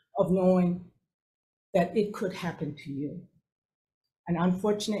sensitivity of knowing that it could happen to you. And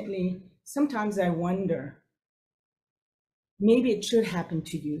unfortunately, sometimes I wonder, maybe it should happen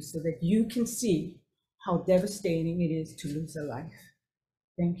to you so that you can see how devastating it is to lose a life.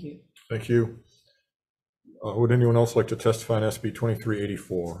 Thank you. Thank you. Would anyone else like to testify on SB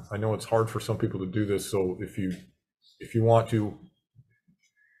 2384? I know it's hard for some people to do this, so if you want to.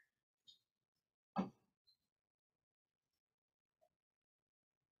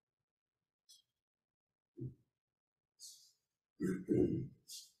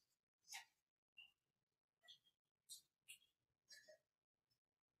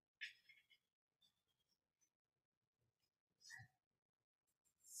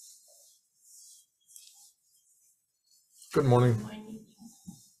 Good morning.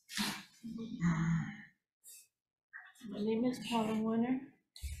 My name is Paula Warner.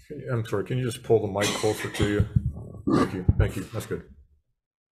 I'm sorry, can you just pull the mic closer to you? Thank you. Thank you. That's good.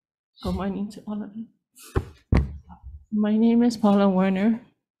 Good morning to all of you. My name is Paula Warner,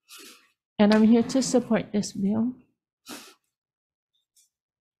 and I'm here to support this bill.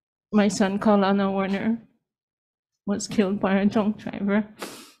 My son, Kaulana Warner, was killed by a drunk driver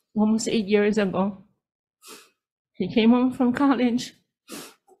almost 8 years ago. He came home from college.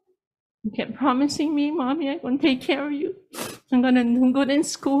 He kept promising me, "Mommy, I'm going to take care of you. I'm going to do good in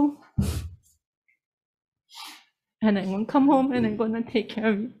school." and I'm gonna come home and I'm gonna take care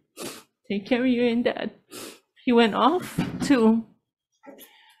of you and Dad. He went off to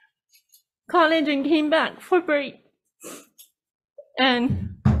college and came back for break,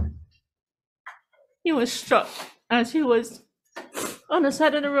 and he was struck as he was on the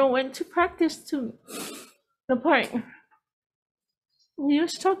side of the road, went to practice to the park. He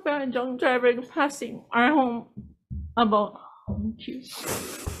was struck by a drunk driver passing our home about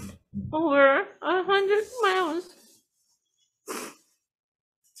over 100 miles.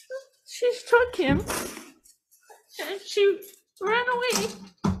 She struck him and she ran away.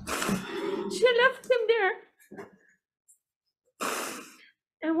 She left him there.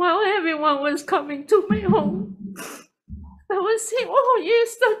 And while everyone was coming to my home, I was saying, "Oh, you're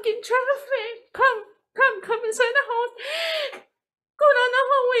stuck in traffic. Come inside the house. Go down the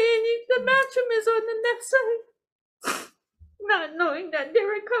hallway and the bathroom is on the left side." Not knowing that they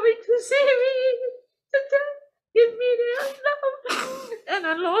were coming to see me, to give me their love and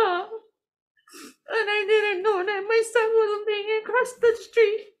aloha. And I didn't know that my son was being across the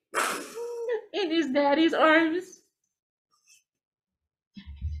street in his daddy's arms.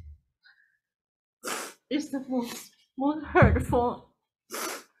 It's the most hurtful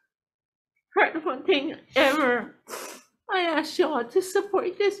thing ever. I ask you all to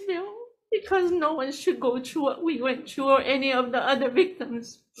support this bill because no one should go through what we went through or any of the other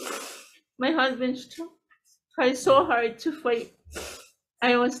victims. My husband tried so hard to fight.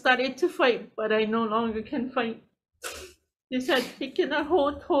 I was started to fight, but I no longer can fight. This had taken a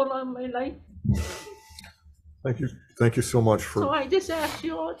whole toll on my life. Thank you so much So I just ask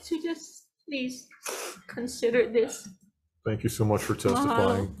you all to just please consider this. thank you so much for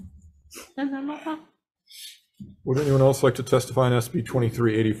testifying. And aloha. Would anyone else like to testify on SB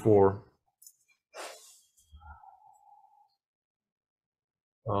 2384?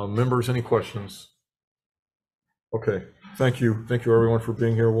 Members, any questions? Okay, thank you everyone for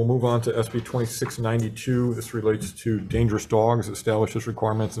being here. We'll move on to SB 2692. This relates to dangerous dogs, establishes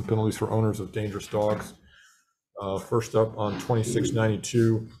requirements and penalties for owners of dangerous dogs. First up on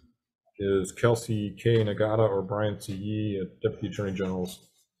 2692 is Kelsey K. Nagata or Brian C. Yee, Deputy Attorney General's.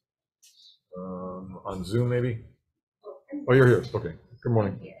 On Zoom, maybe? Oh, you're here. Okay. Good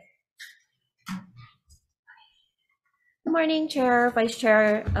morning. Good morning, Chair, Vice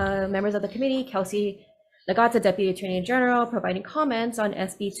Chair, members of the committee. Kelsey Nagata, Deputy Attorney General, providing comments on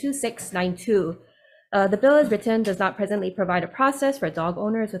SB 2692. The bill as written does not presently provide a process for dog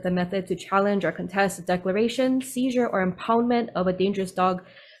owners with a method to challenge or contest the declaration, seizure, or impoundment of a dangerous dog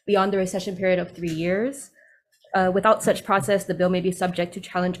beyond the recession period of 3 years. Without such process, the bill may be subject to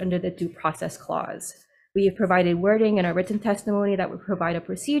challenge under the Due Process Clause. We have provided wording in our written testimony that would provide a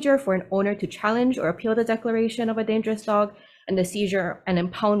procedure for an owner to challenge or appeal the declaration of a dangerous dog and the seizure and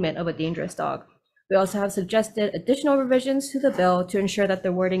impoundment of a dangerous dog. We also have suggested additional revisions to the bill to ensure that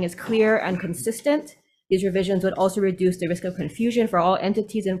the wording is clear and consistent. These revisions would also reduce the risk of confusion for all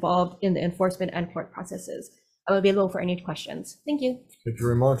entities involved in the enforcement and court processes. I'm available for any questions. Thank you. Thank you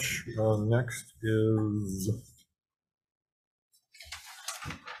very much. Next is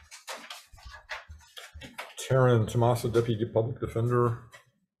Taryn Tomasa, Deputy Public Defender,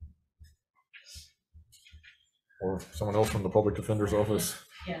 or someone else from the Public Defender's Office.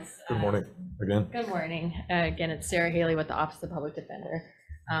 Yes. Good morning again. Good morning. Again, it's Sarah Haley with the Office of the Public Defender.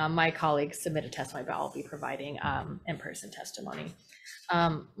 My colleagues submitted testimony, but I'll be providing in-person testimony.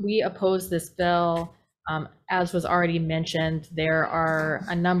 We oppose this bill. As was already mentioned, there are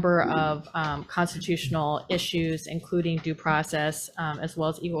a number of constitutional issues, including due process, as well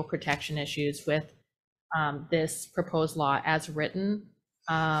as equal protection issues with this proposed law as written.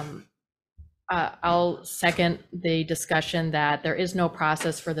 I'll second the discussion that there is no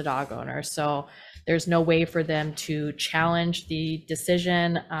process for the dog owner, so there's no way for them to challenge the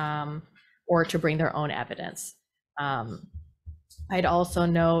decision or to bring their own evidence. I'd also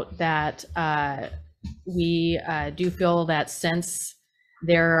note that we do feel that since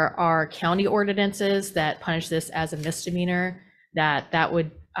there are county ordinances that punish this as a misdemeanor, that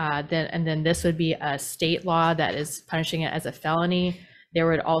would then this would be a state law that is punishing it as a felony. There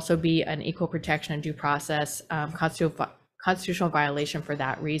would also be an equal protection and due process constitutional violation for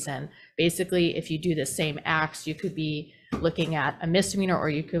that reason. Basically, if you do the same acts, you could be looking at a misdemeanor or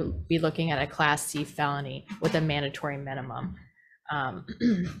you could be looking at a Class C felony with a mandatory minimum.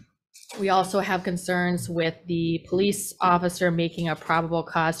 We also have concerns with the police officer making a probable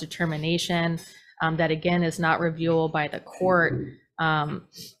cause determination that again is not reviewable by the court. I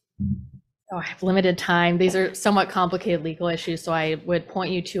have limited time. These are somewhat complicated legal issues, so I would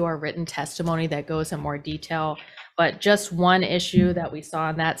point you to our written testimony that goes in more detail. But just one issue that we saw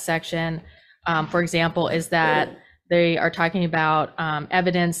in that section, for example, is that They are talking about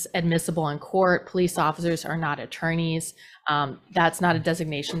evidence admissible in court. Police officers are not attorneys. That's not a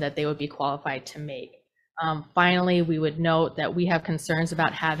designation that they would be qualified to make. Finally, we would note that we have concerns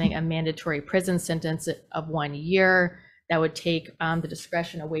about having a mandatory prison sentence of 1 year. That would take the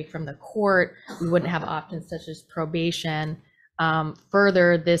discretion away from the court. We wouldn't have options such as probation.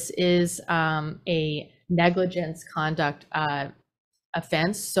 Further, this is a negligence conduct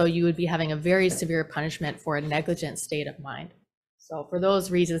offense, so you would be having a very severe punishment for a negligent state of mind. So for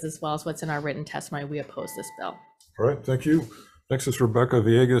those reasons, as well as what's in our written testimony, we oppose this bill. All right, thank you. Next is Rebecca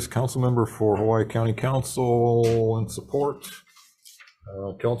Villegas, council member for Hawaii County Council, in support.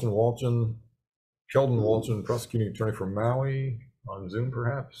 Keldon Walton, prosecuting attorney for Maui, on Zoom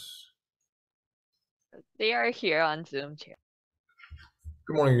perhaps. They are here on Zoom, Chair.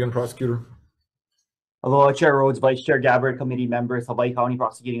 Good morning again, prosecutor. Aloha, Chair Rhodes, Vice Chair Gabbard, committee members, Hawaii County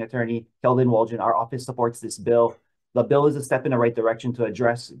Prosecuting Attorney Keldon Walton. Our office supports this bill. The bill is a step in the right direction to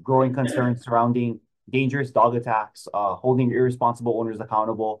address growing concerns surrounding dangerous dog attacks, holding irresponsible owners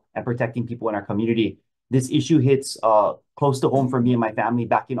accountable, and protecting people in our community. This issue hits close to home for me and my family.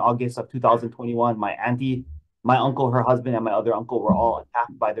 Back in August of 2021, my auntie, my uncle, her husband, and my other uncle were all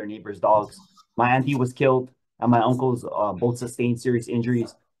attacked by their neighbors' dogs. My auntie was killed, and my uncles both sustained serious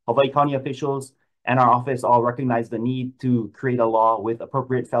injuries. Hawaii County officials and our office all recognize the need to create a law with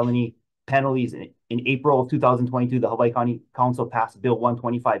appropriate felony penalties. In April of 2022, the Hawaii County Council passed Bill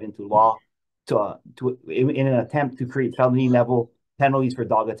 125 into law in an attempt to create felony level penalties for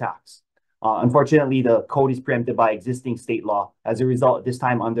dog attacks. Unfortunately, the code is preempted by existing state law. As a result, this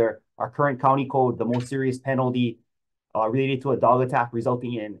time under our current county code, the most serious penalty related to a dog attack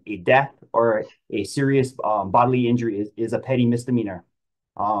resulting in a death or a serious bodily injury is a petty misdemeanor.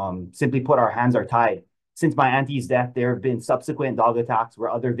 Simply put, our hands are tied. Since my auntie's death, there have been subsequent dog attacks where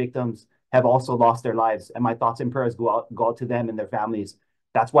other victims have also lost their lives, and my thoughts and prayers go out to them and their families.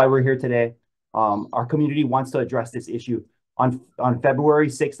 That's why we're here today. Our community wants to address this issue. On February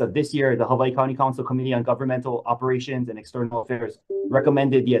 6th of this year, the Hawaii County Council Committee on Governmental Operations and External Affairs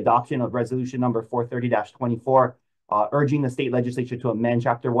recommended the adoption of resolution number 430-24, urging the state legislature to amend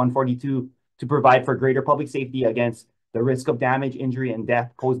chapter 142 to provide for greater public safety against the risk of damage, injury, and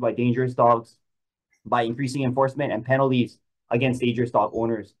death posed by dangerous dogs by increasing enforcement and penalties against dangerous dog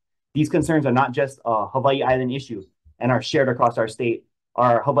owners. These concerns are not just a Hawaii Island issue and are shared across our state.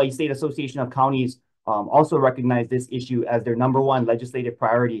 Our Hawaii State Association of Counties also recognize this issue as their #1 legislative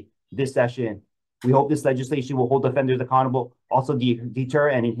priority this session. We hope this legislation will hold offenders accountable, also deter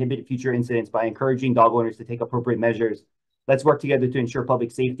and inhibit future incidents by encouraging dog owners to take appropriate measures. Let's work together to ensure public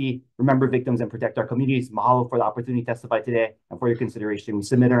safety, remember victims, and protect our communities. Mahalo for the opportunity to testify today and for your consideration. We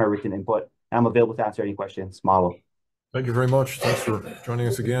submit our written input. I'm available to answer any questions. Mahalo. Thank you very much. Thanks for joining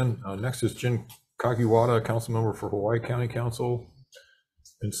us again. Next is Jin Kakiwada, council member for Hawaii County Council,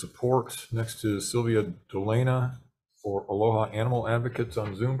 in support. Next is Sylvia Delana for Aloha Animal Advocates,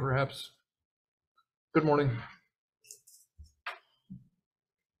 on Zoom perhaps. Good morning.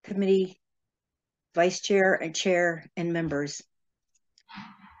 Committee, Vice Chair and Chair and members.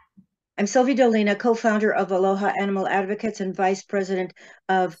 I'm Sylvia Dolina, co-founder of Aloha Animal Advocates and Vice President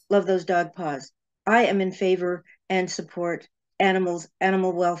of Love Those Dog Paws. I am in favor and support animals,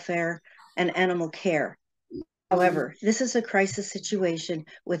 animal welfare, and animal care. However, this is a crisis situation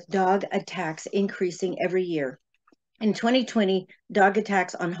with dog attacks increasing every year. In 2020, dog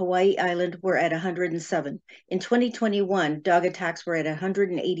attacks on Hawaii Island were at 107. In 2021, dog attacks were at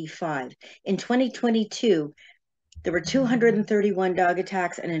 185. In 2022, there were 231 dog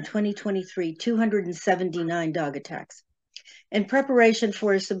attacks, and in 2023, 279 dog attacks. In preparation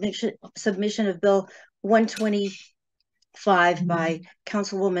for a submission of Bill 125 by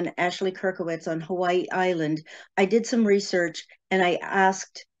Councilwoman Ashley Kirkowitz on Hawaii Island, I did some research and I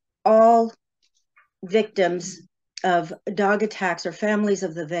asked all victims of dog attacks or families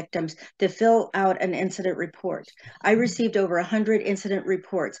of the victims to fill out an incident report. I received over 100 incident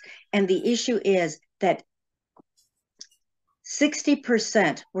reports, and the issue is that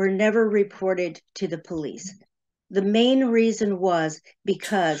 60% were never reported to the police. The main reason was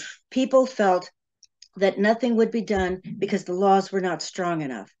because people felt that nothing would be done because the laws were not strong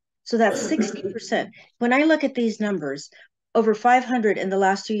enough. So that's 60%. When I look at these numbers, over 500 in the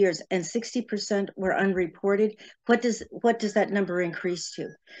last 2 years and 60% were unreported, what does that number increase to?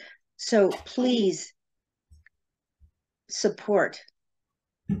 So please support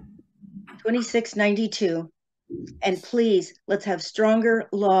 2692, and please let's have stronger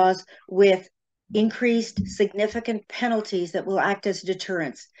laws with increased significant penalties that will act as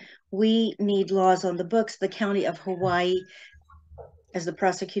deterrents. We need laws on the books. The County of Hawaii, as the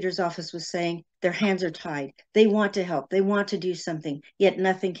prosecutor's office was saying, their hands are tied. They want to help. They want to do something, yet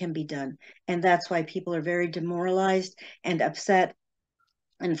nothing can be done. And that's why people are very demoralized and upset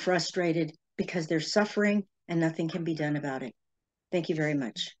and frustrated, because they're suffering and nothing can be done about it. Thank you very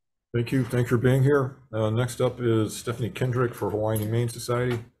much. Thank you. Thanks for being here. Next up is Stephanie Kendrick for Hawaiian Humane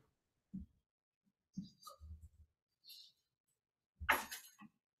Society.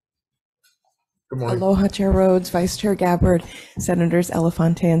 Good morning. Aloha, Chair Rhodes, Vice Chair Gabbard, Senators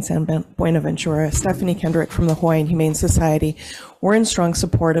Elefante and San Buenaventura. Stephanie Kendrick from the Hawaiian Humane Society. We're in strong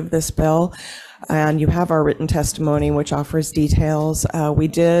support of this bill, and you have our written testimony, which offers details. We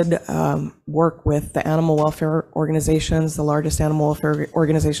did work with the animal welfare organizations, the largest animal welfare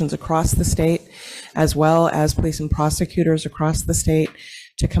organizations across the state, as well as police and prosecutors across the state,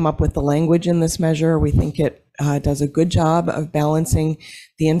 to come up with the language in this measure. We think it does a good job of balancing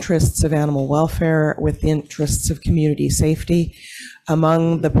the interests of animal welfare with the interests of community safety.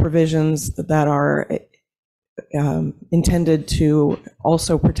 Among the provisions that are intended to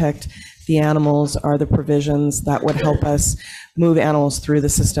also protect the animals are the provisions that would help us move animals through the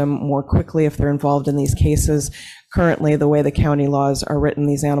system more quickly if they're involved in these cases. Currently, the way the county laws are written,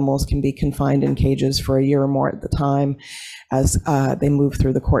 these animals can be confined in cages for a year or more at the time as they move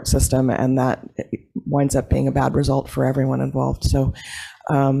through the court system, and that winds up being a bad result for everyone involved. So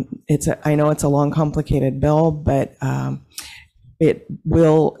I know it's a long, complicated bill, but it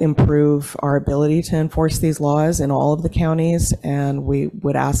will improve our ability to enforce these laws in all of the counties, and we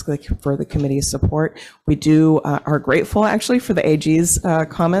would ask for the committee's support. We are grateful actually for the AG's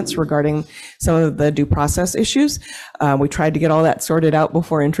comments regarding some of the due process issues. We tried to get all that sorted out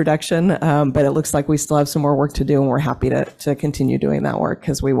before introduction, but it looks like we still have some more work to do, and we're happy to continue doing that work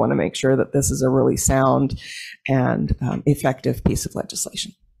because we want to make sure that this is a really sound and effective piece of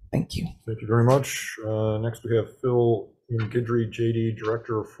legislation. Thank you. Thank you very much. Next we have Phil Guidry, JD,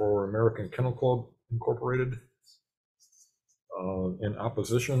 Director for American Kennel Club Incorporated. In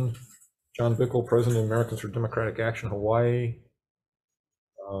opposition, John Bickle, President of Americans for Democratic Action, Hawaii.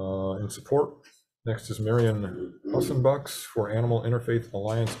 In support, next is Marion Hussenbucks for Animal Interfaith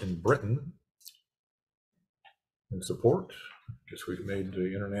Alliance in Britain. In support, guess we've made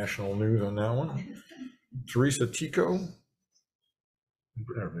the international news on that one. Teresa Tico.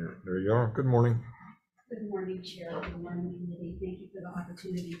 There you are. Good morning. Good morning, Chair. Good morning, committee. Thank you for the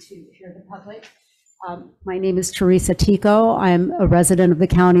opportunity to hear the public. My name is Teresa Tico. I'm a resident of the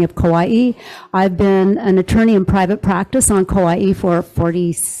county of Kauai. I've been an attorney in private practice on Kauai for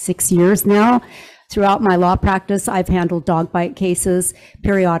 46 years now. Throughout my law practice, I've handled dog bite cases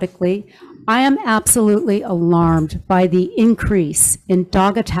periodically. I am absolutely alarmed by the increase in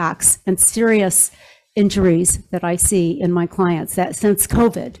dog attacks and serious injuries that I see in my clients that since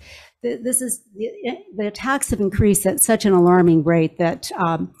COVID. The attacks have increased at such an alarming rate that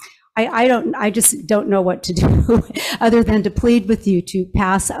I just don't know what to do other than to plead with you to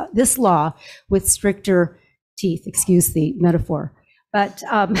pass this law with stricter teeth, excuse the metaphor. But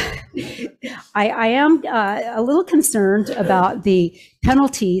I am a little concerned about the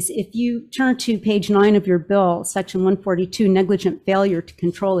penalties. If you turn to page 9 of your bill, section 142, negligent failure to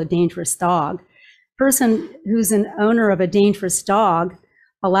control a dangerous dog. Person who's an owner of a dangerous dog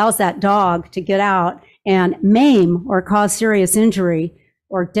allows that dog to get out and maim or cause serious injury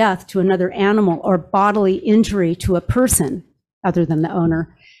or death to another animal or bodily injury to a person other than the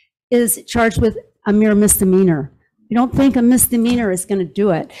owner is charged with a mere misdemeanor. I don't think a misdemeanor is going to do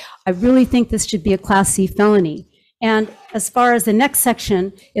it. I really think this should be a Class C felony. And as far as the next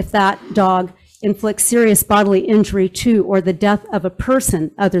section, if that dog inflicts serious bodily injury to or the death of a person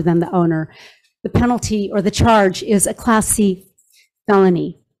other than the owner, the penalty or the charge is a Class C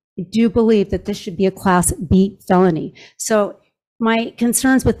felony. I do believe that this should be a Class B felony. So my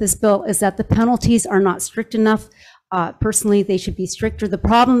concerns with this bill is that the penalties are not strict enough. Personally, they should be stricter. The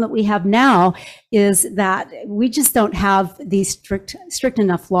problem that we have now is that we just don't have these strict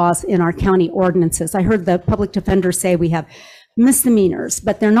enough laws in our county ordinances. I heard the public defender say we have misdemeanors,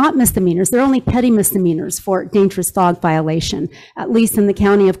 but they're not misdemeanors. They're only petty misdemeanors for dangerous dog violation, at least in the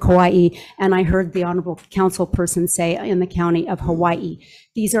county of Kauai. And I heard the honorable council person say in the county of Hawaii.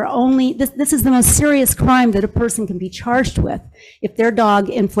 These are only, this is the most serious crime that a person can be charged with. If their dog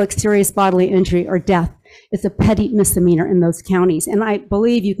inflicts serious bodily injury or death, it's a petty misdemeanor in those counties. And I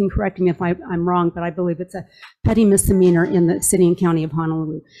believe, you can correct me if I'm wrong, but I believe it's a petty misdemeanor in the city and county of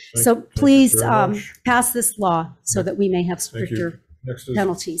Honolulu. So please pass this law so that we may have stricter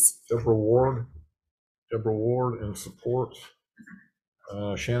penalties. Deborah Ward. Deborah Ward in support.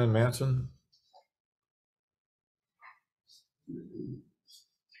 Shannon Matson.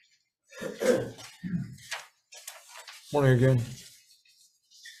 Morning again.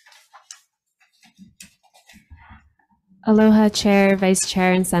 Aloha, Chair, Vice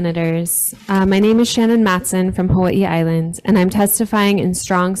Chair, and Senators. My name is Shannon Matson from Hawai'i Island, and I'm testifying in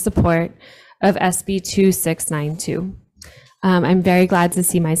strong support of SB 2692. I'm very glad to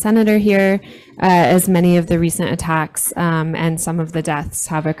see my senator here, as many of the recent attacks and some of the deaths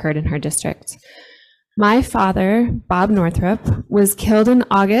have occurred in her district. My father, Bob Northrup, was killed in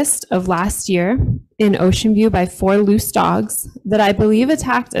August of last year in Ocean View by 4 loose dogs that I believe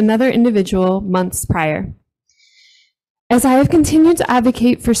attacked another individual months prior. As I have continued to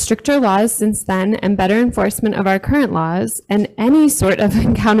advocate for stricter laws since then and better enforcement of our current laws and any sort of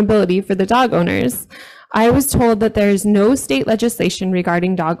accountability for the dog owners, I was told that there is no state legislation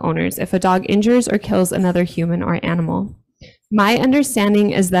regarding dog owners if a dog injures or kills another human or animal. My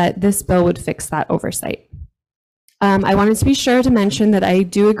understanding is that this bill would fix that oversight. I wanted to be sure to mention that I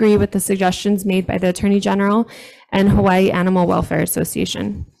do agree with the suggestions made by the Attorney General and Hawaii Animal Welfare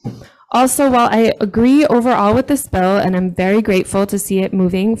Association. Also, while I agree overall with this bill, and I'm very grateful to see it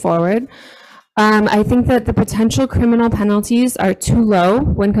moving forward, I think that the potential criminal penalties are too low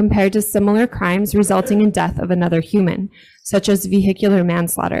when compared to similar crimes resulting in death of another human, such as vehicular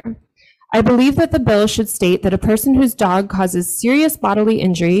manslaughter. I believe that the bill should state that a person whose dog causes serious bodily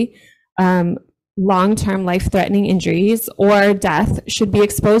injury, long-term life-threatening injuries, or death should be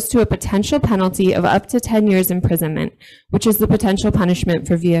exposed to a potential penalty of up to 10 years imprisonment, which is the potential punishment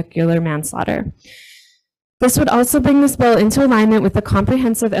for vehicular manslaughter. This would also bring this bill into alignment with the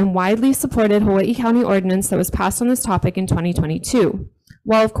comprehensive and widely supported Hawaii County ordinance that was passed on this topic in 2022.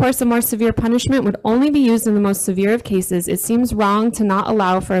 While of course a more severe punishment would only be used in the most severe of cases, it seems wrong to not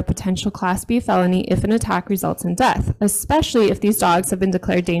allow for a potential Class B felony if an attack results in death, especially if these dogs have been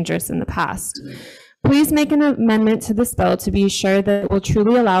declared dangerous in the past. Please make an amendment to this bill to be sure that it will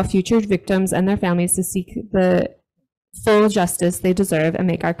truly allow future victims and their families to seek the full justice they deserve and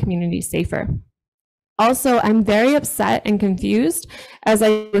make our community safer. Also, I'm very upset and confused as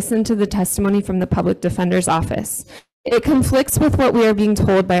I listen to the testimony from the Public Defender's Office. It conflicts with what we are being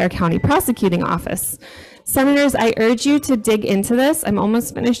told by our county prosecuting office. Senators, I urge you to dig into this. I'm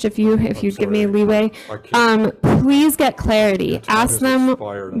almost finished if you'd give me leeway. Please get clarity. Ask them.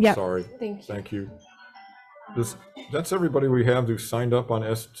 I'm sorry. Thank you. That's everybody we have who signed up on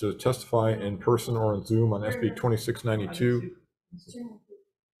to testify in person or on Zoom on SB 2692.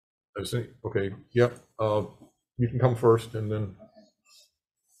 Okay, yep. You can come first and then.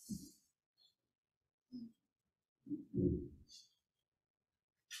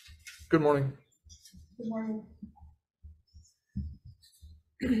 Good morning. Good morning.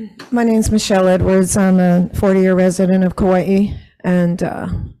 My name is Michelle Edwards. I'm a 40-year resident of Kauai, and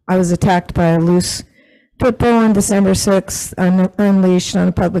I was attacked by a loose pit bull on December 6th, unleashed on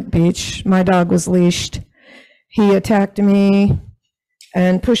a public beach. My dog was leashed. He attacked me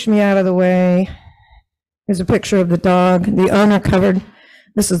and pushed me out of the way. Here's a picture of the dog. The owner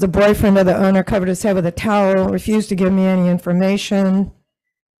this is the boyfriend of the owner, covered his head with a towel, refused to give me any information.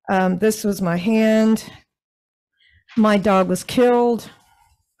 This was my hand. My dog was killed.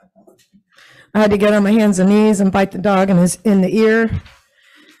 I had to get on my hands and knees and bite the dog in the ear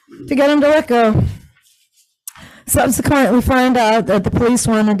to get him to let go. Subsequently, found out that the police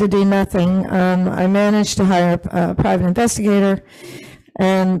wanted to do nothing. I managed to hire a private investigator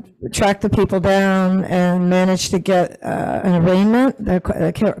and track the people down and managed to get an arraignment. The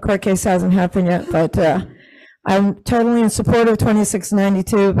court case hasn't happened yet, but I'm totally in support of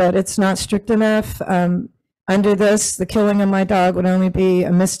 2692, but it's not strict enough. Under this, the killing of my dog would only be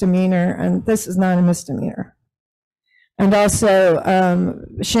a misdemeanor, and this is not a misdemeanor. And also,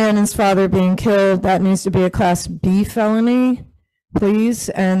 Shannon's father being killed, that needs to be a Class B felony, please.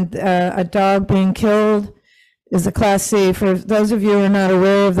 And a dog being killed is a Class C. For those of you who are not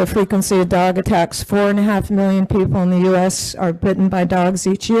aware of the frequency of dog attacks, 4.5 million people in the U.S. are bitten by dogs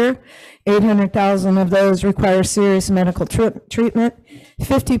each year. 800,000 of those require serious medical treatment.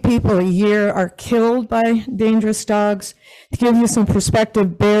 50 people a year are killed by dangerous dogs. To give you some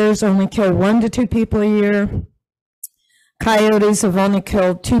perspective, bears only kill 1 to 2 people a year. Coyotes have only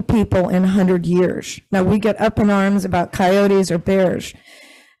killed 2 people in 100 years. Now, we get up in arms about coyotes or bears,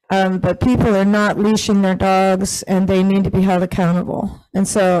 but people are not leashing their dogs, and they need to be held accountable. And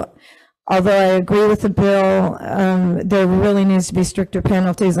so, although I agree with the bill, there really needs to be stricter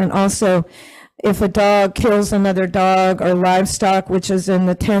penalties. And also, if a dog kills another dog or livestock, which is in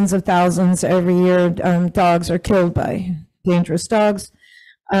the tens of thousands every year, dogs are killed by dangerous dogs,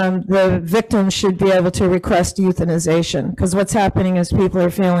 the victim should be able to request euthanization, because what's happening is people are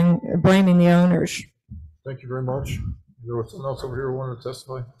blaming the owners. Thank you very much. Is there someone else over here who wanted to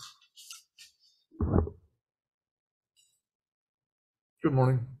testify? Good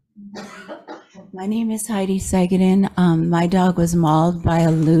morning. My name is Heidi Segadin. My dog was mauled by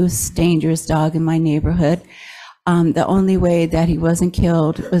a loose, dangerous dog in my neighborhood. The only way that he wasn't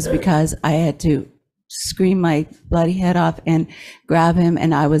killed was because I had to scream my bloody head off and grab him,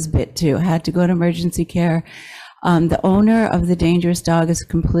 and I was bit too. I had to go to emergency care. The owner of the dangerous dog is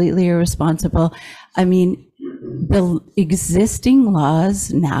completely irresponsible. I mean, the existing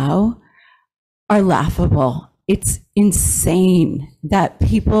laws now are laughable. It's insane that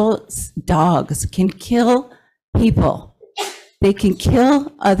people's dogs can kill people. They can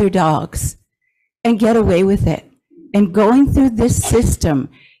kill other dogs and get away with it. And going through this system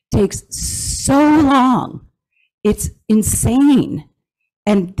takes so long. It's insane.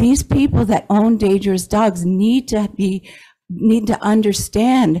 And these people that own dangerous dogs need to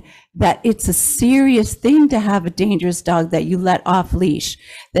understand that it's a serious thing to have a dangerous dog that you let off leash,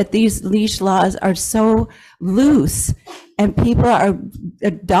 that these leash laws are so loose, and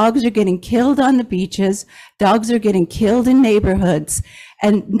dogs are getting killed on the beaches, dogs are getting killed in neighborhoods,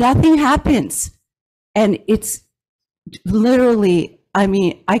 and nothing happens. And it's literally, I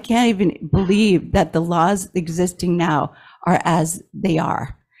mean, I can't even believe that the laws existing now are as they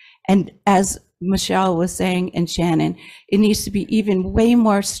are. And as Michelle was saying, and Shannon, it needs to be even way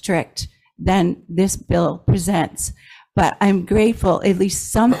more strict than this bill presents. But I'm grateful at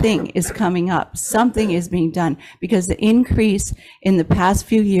least something is coming up, something is being done, because the increase in the past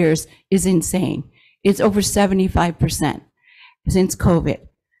few years is insane. It's over 75% since COVID.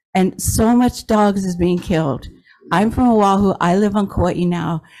 And so much dogs is being killed. I'm from Oahu, I live on Kauai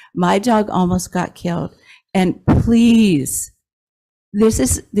now. My dog almost got killed. And please, this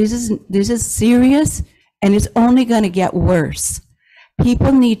is serious, and it's only going to get worse.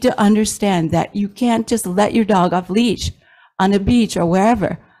 People need to understand that you can't just let your dog off leash on a beach or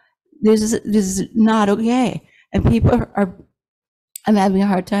wherever. This is not okay. And I'm having a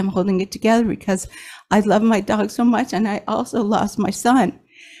hard time holding it together because I love my dog so much, and I also lost my son.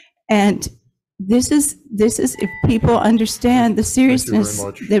 And this is if people understand the seriousness,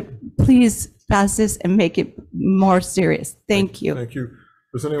 that please pass this and make it more serious. Thank you. Thank you.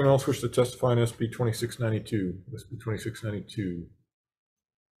 Does anyone else wish to testify on SB 2692? SB 2692.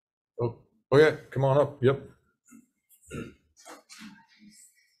 Oh yeah, come on up. Yep.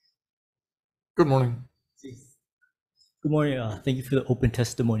 Good morning. Good morning. Thank you for the open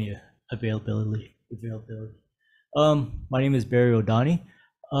testimony availability. My name is Barry O'Donnell.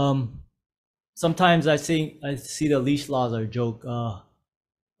 Sometimes I see the leash laws are a joke.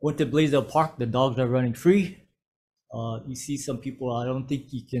 Went to Blaisdell Park, the dogs are running free. You see some people, I don't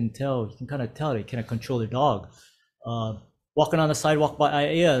think you can tell. You can kind of tell they can't control their dog. Walking on the sidewalk by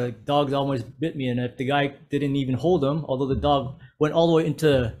IAEA, the dogs almost bit me, and if the guy didn't even hold him, although the dog went all the way into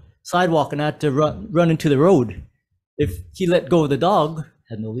the sidewalk and had to run into the road, if he let go of the dog,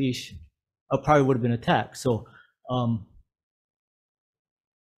 had no leash, I probably would have been attacked. So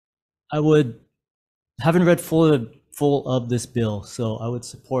I haven't read full of this bill, so I would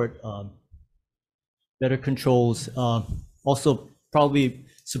support better controls. Also, probably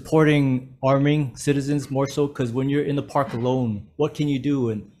supporting arming citizens more so, because when you're in the park alone, what can you do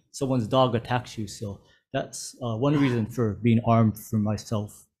when someone's dog attacks you? So that's one reason for being armed for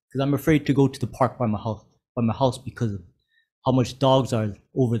myself, because I'm afraid to go to the park by my house because of how much dogs are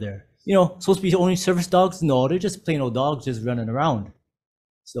over there. You know, supposed to be only service dogs? No, they're just plain old dogs just running around.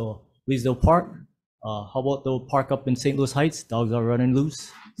 So Blaisdell Park. How about the park up in St. Louis Heights? Dogs are running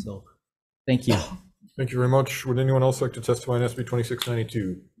loose. So thank you. Thank you very much. Would anyone else like to testify on SB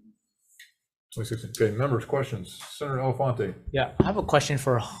 2692? 26. Okay, members, questions. Senator Elefante. Yeah, I have a question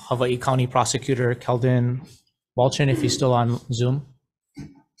for Hawaii County Prosecutor Keldon Walchin, if he's still on Zoom.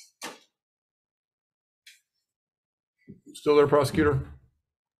 Still there, prosecutor?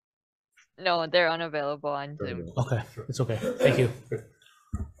 No, they're unavailable on Zoom. Okay, it's okay. Thank you. Okay.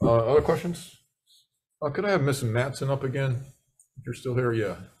 Other questions? Could I have Ms. Matson up again? If you're still here,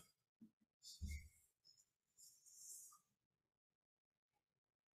 yeah.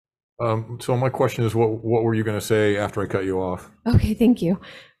 So my question is, what were you going to say after I cut you off? Okay, thank you.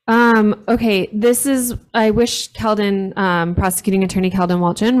 Okay, I wish Prosecuting Attorney Keldon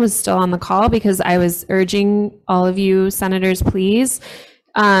Walchin was still on the call, because I was urging all of you senators, please,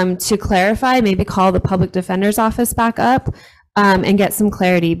 to clarify, maybe call the Public Defender's Office back up and get some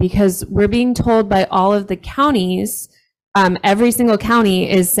clarity, because we're being told by all of the counties, every single county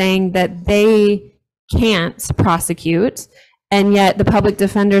is saying that they can't prosecute, and yet the Public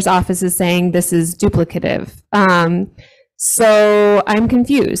Defender's Office is saying this is duplicative. So I'm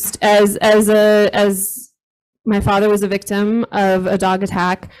confused. As my father was a victim of a dog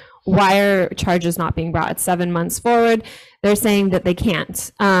attack, why are charges not being brought? It's 7 months forward. They're saying that they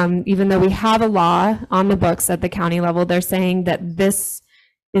can't. Even though we have a law on the books at the county level, they're saying that this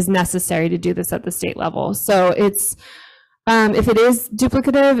is necessary to do this at the state level. So it's, if it is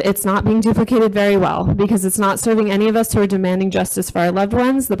duplicative, it's not being duplicated very well because it's not serving any of us who are demanding justice for our loved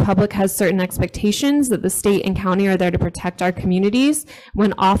ones. The public has certain expectations that the state and county are there to protect our communities.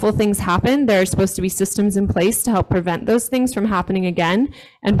 When awful things happen, there are supposed to be systems in place to help prevent those things from happening again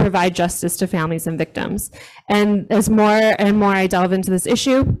and provide justice to families and victims. And as more and more I delve into this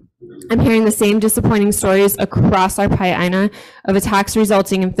issue, I'm hearing the same disappointing stories across our Pai'aina of attacks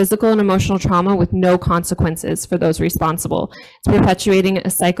resulting in physical and emotional trauma with no consequences for those responsible. It's perpetuating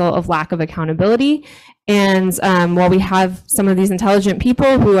a cycle of lack of accountability. And while we have some of these intelligent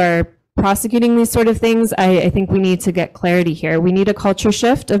people who are prosecuting these sort of things, I think we need to get clarity here. We need a culture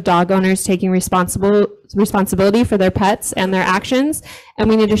shift of dog owners taking responsibility for their pets and their actions, and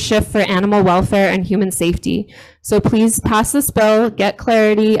we need a shift for animal welfare and human safety. So please pass this bill, get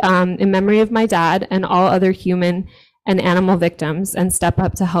clarity in memory of my dad and all other human and animal victims, and step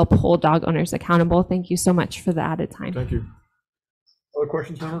up to help hold dog owners accountable. Thank you so much for the added time. Thank you. Other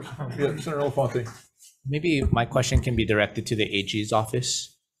questions, members? Yeah, Senator Elefante. Maybe my question can be directed to the AG's office.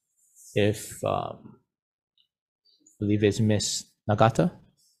 If I believe it's Miss Nagata.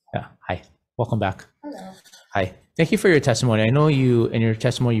 Yeah, hi, welcome back. Hello. Hi, thank you for your testimony. I know you, in your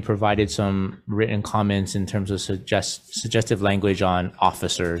testimony, you provided some written comments in terms of suggestive language on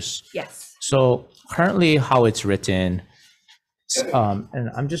officers. Yes. So currently how it's written, and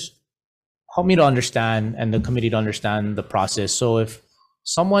I'm just, help me to understand and the committee to understand the process. So if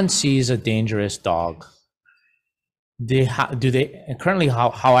someone sees a dangerous dog, currently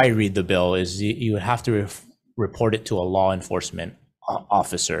how I read the bill is you would have to report it to a law enforcement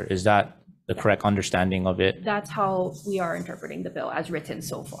officer. Is that the correct understanding of it? That's how we are interpreting the bill as written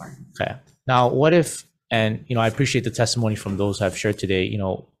so far. Okay. Now, what if, and I appreciate the testimony from those who have shared today,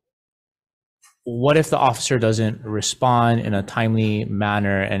 what if the officer doesn't respond in a timely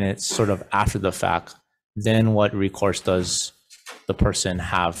manner and it's sort of after the fact? Then what recourse does the person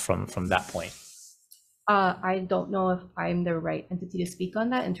have from that point? I don't know if I'm the right entity to speak on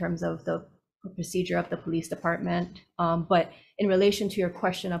that in terms of the procedure of the police department. But in relation to your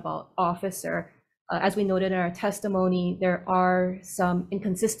question about officer, as we noted in our testimony, there are some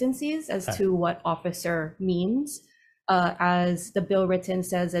inconsistencies as to what officer means. As the bill written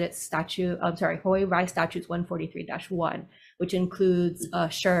says that it's Hawaii Revised Statutes 143-1, which includes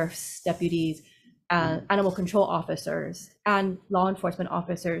sheriffs, deputies, animal control officers, and law enforcement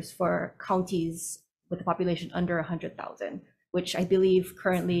officers for counties with a population under 100,000, which I believe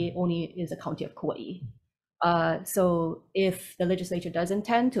currently only is the county of Kauai. So if the legislature does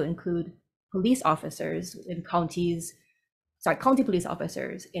intend to include police officers in county police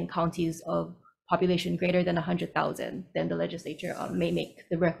officers in counties of population greater than 100,000, then the legislature may make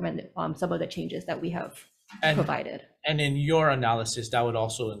the recommended some of the changes that we have provided. And in your analysis, that would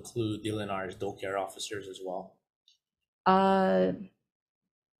also include DLNR's dog care officers as well?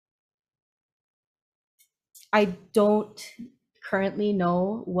 I don't currently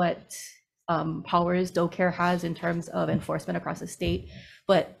know what powers DoCare has in terms of enforcement across the state,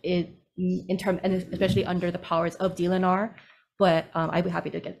 but and especially under the powers of DLNR. But I'd be happy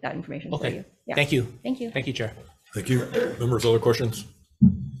to get that information for you. Yeah. Thank you. Thank you. Thank you, Chair. Thank you. Members, other questions?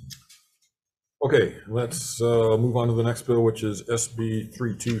 Okay, let's move on to the next bill, which is SB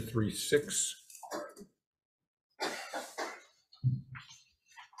 3236.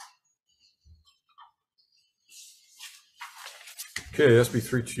 Okay, SB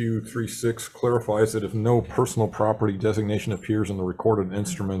 3236 clarifies that if no personal property designation appears in the recorded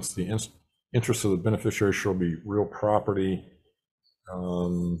instruments, the interest of the beneficiary shall be real property.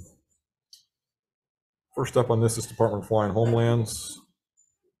 First up on this is Department of Hawaii and Homelands.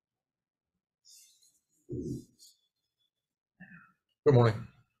 Good morning.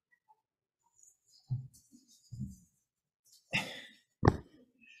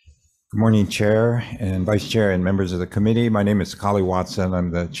 Good morning, Chair and Vice Chair and members of the committee. My name is Kali Watson.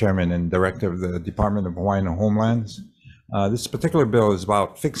 I'm the Chairman and Director of the Department of Hawaii and Homelands. This particular bill is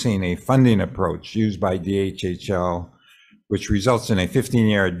about fixing a funding approach used by DHHL, which results in a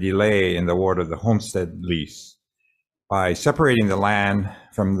 15-year delay in the award of the homestead lease. By separating the land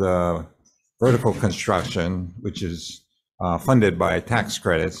from the vertical construction, which is funded by tax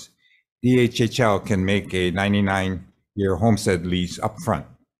credits, DHHL can make a 99-year homestead lease upfront.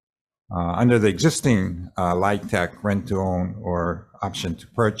 Under the existing LIHTC rent-to-own or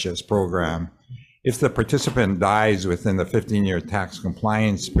option-to-purchase program, if the participant dies within the 15-year tax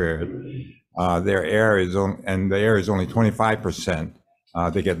compliance period, their heir is only 25%,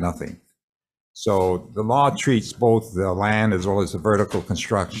 they get nothing. So the law treats both the land as well as the vertical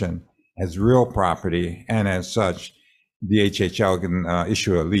construction as real property, and as such, the HHL can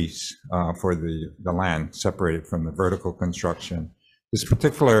issue a lease for the land separated from the vertical construction. This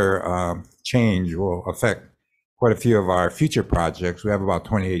particular change will affect quite a few of our future projects. We have about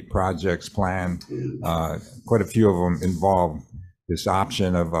 28 projects planned. Quite a few of them involve this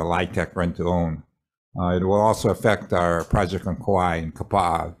option of a LIHTC rent to own. It will also affect our project on Kauai and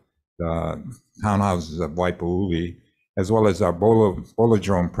Kapa'a, the townhouses of Waipauli, as well as our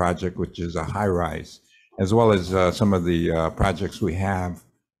Bolodrome project, which is a high-rise, as well as some of the projects we have,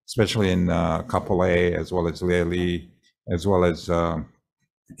 especially in Kapolei, as well as Leali, as well as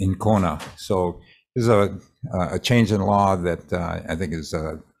in Kona. So this is a change in law that I think is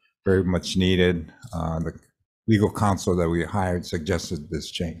very much needed. The legal counsel that we hired suggested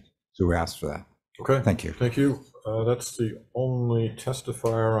this change, so we asked for that. Okay. Thank you. Thank you. That's the only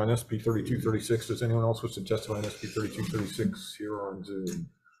testifier on SB 3236. Does anyone else wish to testify on SB 3236 here on Zoom?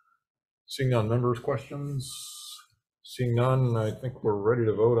 Seeing none, members' questions? Seeing none, I think we're ready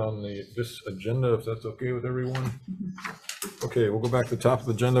to vote on this agenda, if that's okay with everyone. Okay, we'll go back to the top of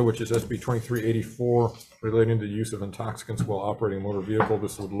the agenda, which is SB 2384, relating to the use of intoxicants while operating a motor vehicle.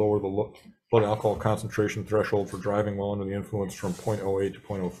 This would lower the blood alcohol concentration threshold for driving while under the influence from 0.08 to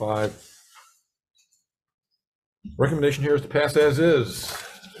 0.05. Recommendation here is to pass as is.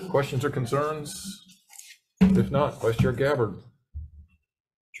 Questions or concerns? If not, Vice Chair Gabbard.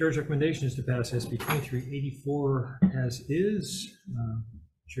 Chair's recommendation is to pass SB 2384 as is.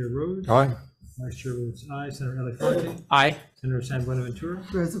 Chair Rhodes? Aye. Vice Chair votes aye. Senator Elefante? Aye. Senator San Buenaventura?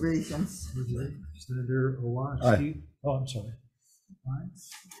 Reservations. Senator Owa? Aye. Steve? Oh, I'm sorry. Aye.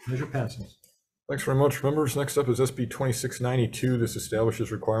 Measure passes. Thanks very much, members. Next up is SB 2692. This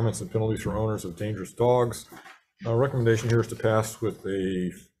establishes requirements and penalties for owners of dangerous dogs. Our recommendation here is to pass with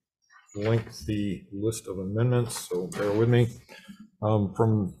a lengthy list of amendments, so bear with me. I'd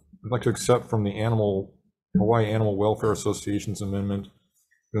like to accept from the Hawaii Animal Welfare Association's amendment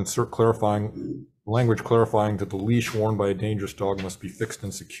to insert language clarifying that the leash worn by a dangerous dog must be fixed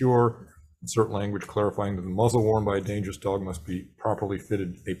and secure. Insert language clarifying that the muzzle worn by a dangerous dog must be a properly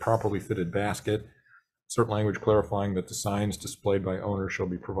fitted basket. Insert language clarifying that the signs displayed by owners shall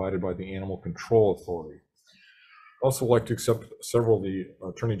be provided by the Animal Control Authority. Also like to accept several of the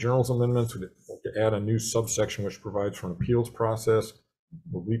Attorney General's amendments. We'd like to add a new subsection which provides for an appeals process.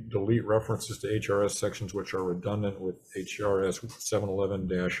 Delete references to HRS sections which are redundant with HRS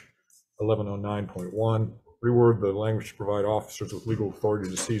 711-1109.1. Reword the language to provide officers with legal authority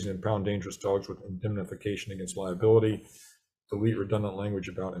to seize and impound dangerous dogs with indemnification against liability. Delete redundant language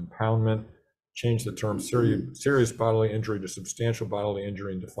about impoundment. Change the term serious bodily injury to substantial bodily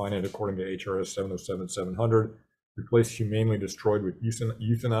injury and define it according to HRS 707-700. Replace humanely destroyed with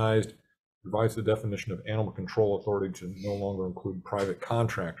euthanized. Revise the definition of animal control authority to no longer include private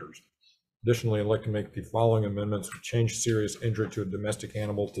contractors. Additionally, I'd like to make the following amendments: change serious injury to a domestic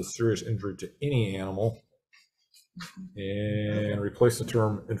animal to serious injury to any animal, and replace the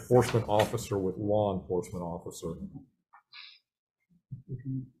term enforcement officer with law enforcement officer.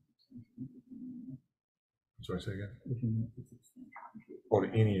 Sorry, say again. Oh, to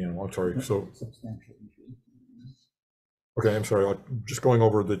any animal. I'm sorry. So. Okay, I'm sorry. Just going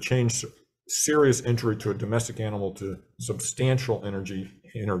over the change serious injury to a domestic animal to substantial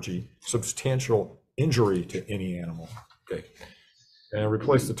substantial injury to any animal. Okay, and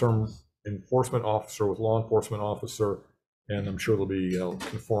replace the term enforcement officer with law enforcement officer, and I'm sure there'll be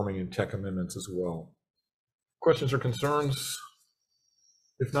conforming in tech amendments as well. Questions or concerns?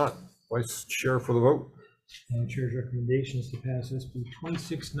 If not, Vice Chair for the vote. Chair's recommendation is to pass SB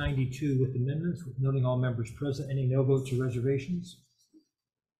 2692 with amendments, with noting all members present. Any no votes or reservations?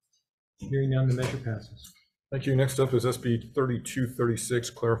 Hearing none, the measure passes. Thank you. Next up is SB 3236,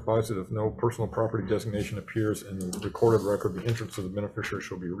 clarifies that if no personal property designation appears in the recorded record, the interests of the beneficiary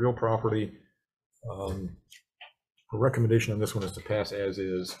shall be real property. The recommendation on this one is to pass as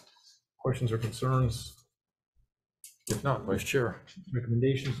is. Questions or concerns? If not, Vice Chair.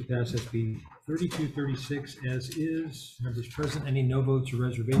 Recommendation is to pass SB 3236 as is. Members present, any no votes or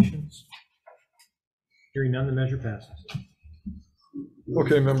reservations? Hearing none, the measure passes.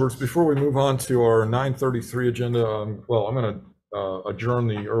 Okay, members, before we move on to our 9:33 agenda, well, I'm going to adjourn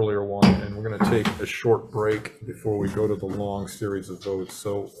the earlier one, and we're going to take a short break before we go to the long series of votes.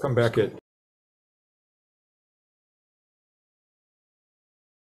 So come back at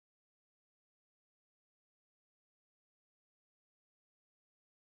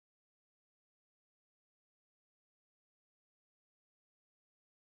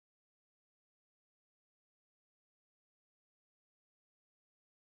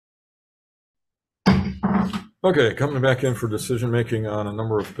Okay, coming back in for decision-making on a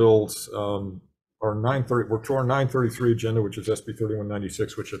number of bills. We're to our 9:33 agenda, which is SB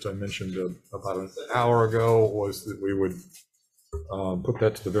 3196, which, as I mentioned about an hour ago, was that we would put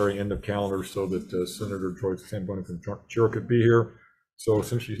that to the very end of calendar so that Senator Joyce Samboni from Ventura could be here. So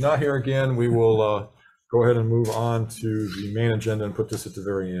since she's not here again, we will go ahead and move on to the main agenda and put this at the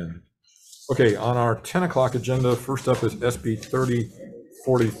very end. Okay, on our 10 o'clock agenda, first up is SB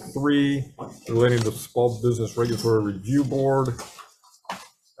 3043 relating to the Small Business Regulatory Review Board.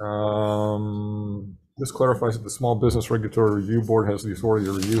 This clarifies that the Small Business Regulatory Review Board has the authority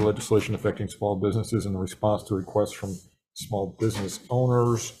to review legislation affecting small businesses in response to requests from small business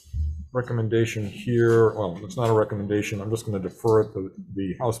owners. Recommendation here, well, it's not a recommendation. I'm just going to defer it.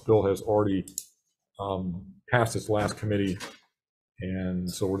 The House bill has already passed its last committee,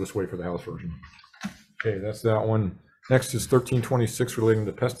 and so we'll just wait for the House version. Okay, that's that one. Next is 1326 relating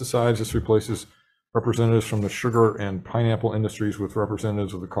to pesticides. This replaces representatives from the sugar and pineapple industries with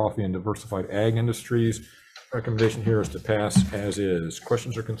representatives of the coffee and diversified ag industries. Recommendation here is to pass as is.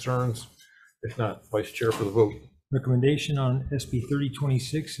 Questions or concerns? If not, Vice Chair for the vote. Recommendation on SB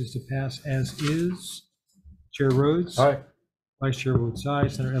 3026 is to pass as is. Chair Rhodes? Aye. Vice Chair votes aye.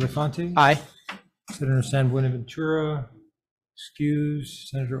 Senator Elefante? Aye. Senator San Buenaventura? Excuse.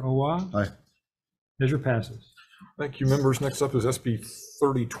 Senator Owa? Aye. Measure passes. Thank you, members. Next up is SB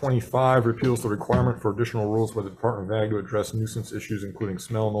 3025, repeals the requirement for additional rules by the Department of Ag to address nuisance issues, including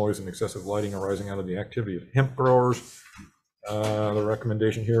smell, noise, and excessive lighting arising out of the activity of hemp growers. The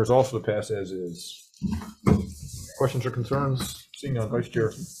recommendation here is also to pass as is. Questions or concerns? Seeing none, Vice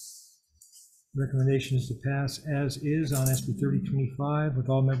Chair. Recommendation is to pass as is on SB 3025 with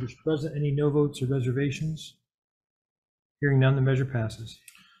all members present. Any no votes or reservations? Hearing none, the measure passes.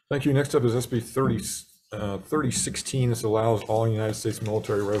 Thank you. Next up is SB 3016. This allows all United States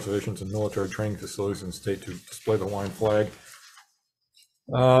military reservations and military training facilities in the state to display the Hawaiian flag.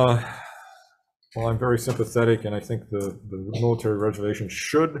 Well, I'm very sympathetic, and I think the military reservation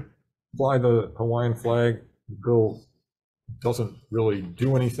should fly the Hawaiian flag. The bill doesn't really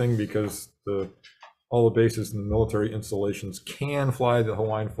do anything because all the bases and the military installations can fly the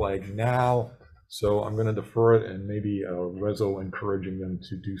Hawaiian flag now. So I'm going to defer it, and maybe a reso encouraging them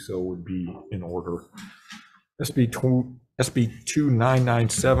to do so would be in order. SB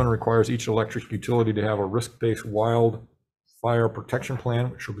 2997 requires each electric utility to have a risk-based wildfire protection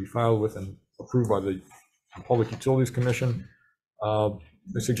plan, which will be filed with and approved by the Public Utilities Commission.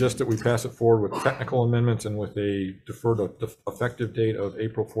 They suggest that we pass it forward with technical amendments and with a deferred effective date of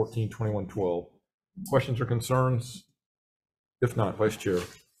April 14, 2112. Questions or concerns? If not, Vice Chair.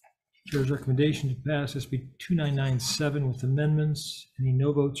 Chair's recommendation to pass SB 2997 with amendments. Any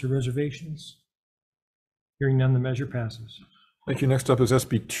no votes or reservations? Hearing none, the measure passes. Thank you. Next up is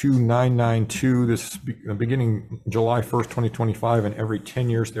SB 2992. This beginning July 1st, 2025, and every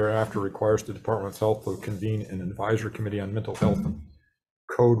 10 years thereafter requires the Department of Health to convene an advisory committee on mental health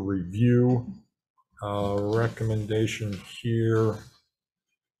code review. Recommendation here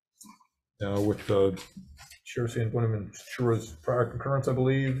with Chair San Buenaventura's prior concurrence, I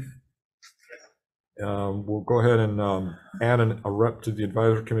believe. We'll go ahead and add a rep to the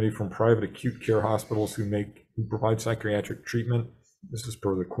advisory committee from private acute care hospitals who provide psychiatric treatment. This is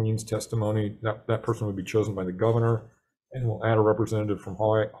per the Queen's testimony. That person would be chosen by the governor, and we'll add a representative from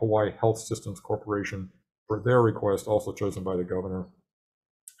Hawaii Health Systems Corporation for their request, also chosen by the governor.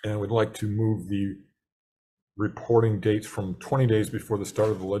 And we'd like to move the reporting dates from 20 days before the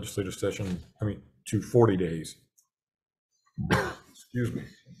start of the legislative session, to 40 days. Excuse me.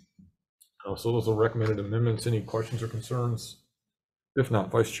 So those are recommended amendments. Any questions or concerns? If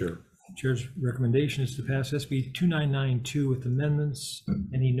not, Vice Chair. Chair's recommendation is to pass SB 2992 with amendments.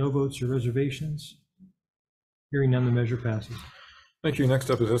 Any no votes or reservations? Hearing none, the measure passes. Thank you.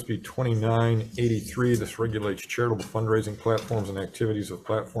 Next up is SB 2983. This regulates charitable fundraising platforms and activities of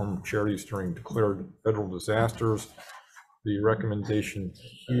platform charities during declared federal disasters. The recommendation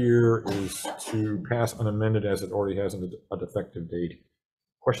here is to pass unamended as it already has a defective date.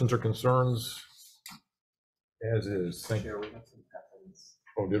 Questions or concerns? As is. Thank you.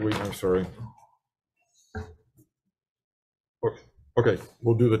 Oh, did we? I'm sorry. Okay,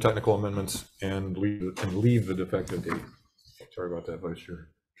 we'll do the technical amendments and leave the defective date. Sorry about that, Vice Chair.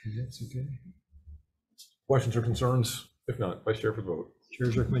 That's okay. Questions or concerns? If not, Vice Chair for the vote.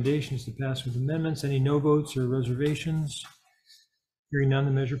 Chair's recommendation is to pass with amendments. Any no votes or reservations? Hearing none,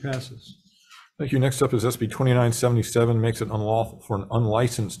 the measure passes. Thank you. Next up is SB 2977, makes it unlawful for an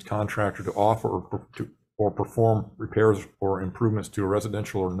unlicensed contractor to offer or perform repairs or improvements to a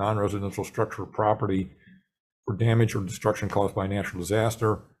residential or non-residential structure or property for damage or destruction caused by a natural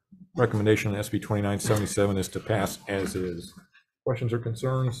disaster. Recommendation on SB 2977 is to pass as is. Questions or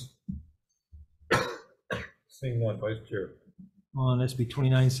concerns? Seeing none, Vice Chair. On SB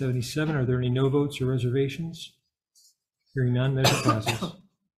 2977, are there any no votes or reservations? Hearing none, measure passes.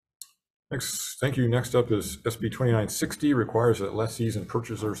 Thank you. Next up is SB 2960, requires that lessees and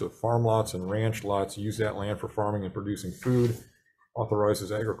purchasers of farm lots and ranch lots use that land for farming and producing food.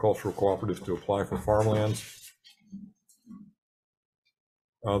 Authorizes agricultural cooperatives to apply for farmlands.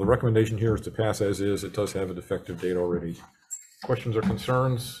 The recommendation here is to pass as is. It does have a defective date already. Questions or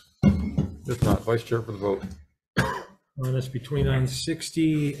concerns? If not, Vice Chair for the vote. On SB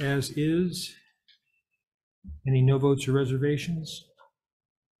 2960, as is. Any no votes or reservations?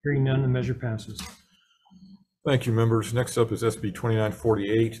 Hearing none, the measure passes. Thank you, members. Next up is SB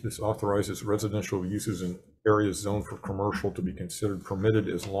 2948. This authorizes residential uses in areas zoned for commercial to be considered permitted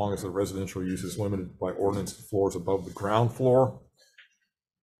as long as the residential use is limited by ordinance to floors above the ground floor.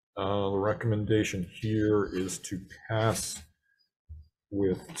 The recommendation here is to pass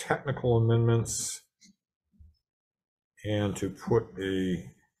with technical amendments and to put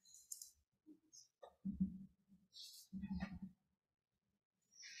an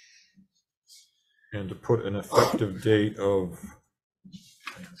effective date of,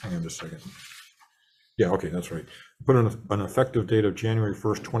 hang on just a second. Yeah, okay, that's right. Put an effective date of January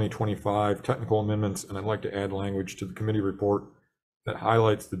 1st, 2025, technical amendments, and I'd like to add language to the committee report that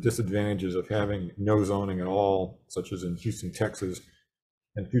highlights the disadvantages of having no zoning at all, such as in Houston, Texas,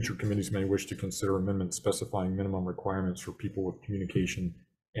 and future committees may wish to consider amendments specifying minimum requirements for people with communication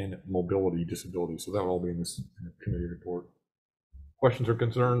and mobility disabilities. So that will all be in this committee report. Questions or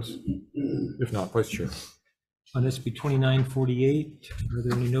concerns? If not, Vice Chair. On SB 2948, are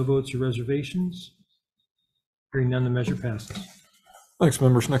there any no votes or reservations? Hearing none, the measure passes. Thanks,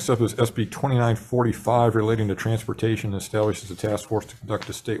 members. Next up is SB 2945 relating to transportation, establishes a task force to conduct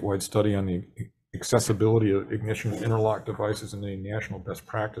a statewide study on the accessibility of ignition interlock devices and any national best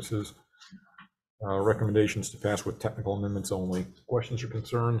practices. Recommendations to pass with technical amendments only. Questions or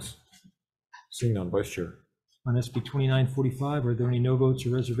concerns? Seeing none, Vice Chair. On SB 2945, are there any no votes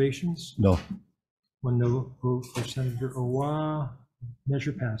or reservations? No. One no vote for Senator Owa.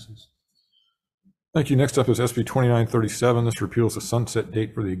 Measure passes. Thank you. Next up is SB 2937. This repeals the sunset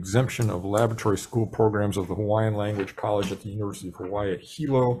date for the exemption of laboratory school programs of the Hawaiian Language College at the University of Hawaii at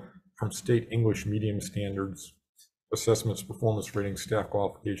Hilo from state English medium standards, assessments, performance ratings, staff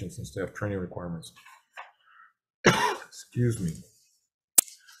qualifications, and staff training requirements. Excuse me.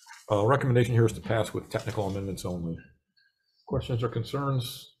 Recommendation here is to pass with technical amendments only. Questions or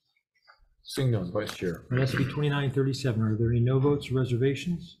concerns? Seeing none, Vice Chair. On SB 2937, are there any no votes or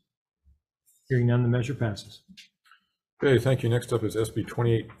reservations? Hearing none, the measure passes. Okay, thank you. Next up is SB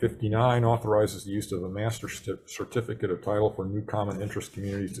 2859, authorizes the use of a master certificate of title for new common interest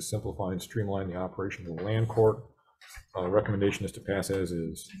communities to simplify and streamline the operation of the land court. Recommendation is to pass as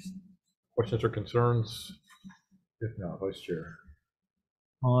is. Questions or concerns? If not, Vice Chair.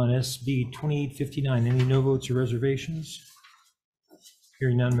 On SB 2859, any no votes or reservations?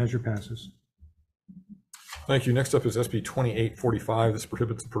 Hearing none, measure passes. Thank you. Next up is SB 2845. This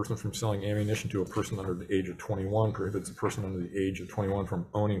prohibits a person from selling ammunition to a person under the age of 21, prohibits a person under the age of 21 from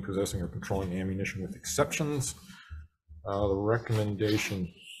owning, possessing, or controlling ammunition with exceptions. The recommendation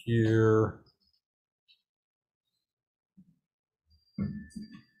here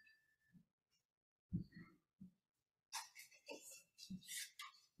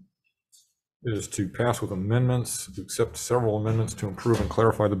is to pass with amendments, to accept several amendments to improve and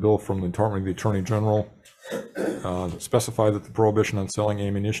clarify the bill from the Department of the Attorney General. Specify that the prohibition on selling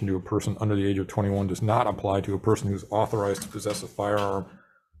ammunition to a person under the age of 21 does not apply to a person who is authorized to possess a firearm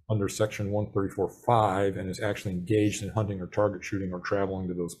under Section 134.5 and is actually engaged in hunting or target shooting or traveling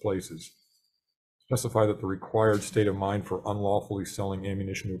to those places. Specify that the required state of mind for unlawfully selling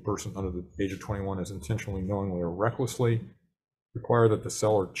ammunition to a person under the age of 21 is intentionally, knowingly, or recklessly. Require that the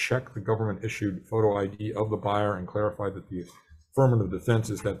seller check the government-issued photo ID of the buyer and clarify that the affirmative defense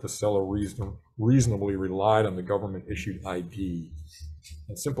is that the seller reasonably relied on the government-issued ID.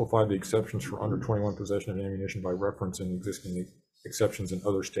 And simplify the exceptions for under 21 possession of ammunition by referencing existing exceptions in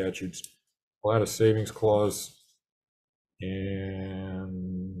other statutes. We'll add a savings clause,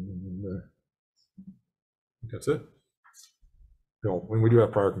 and that's it. No, when we do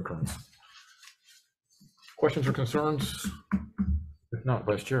have prior concurrence. Questions or concerns? If not,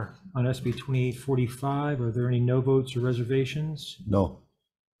 Vice Chair. On SB 2845, are there any no votes or reservations? No.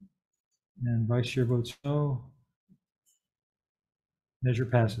 And Vice Chair votes no. Measure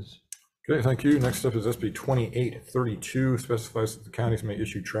passes. Okay, thank you. Next up is SB 2832, specifies that the counties may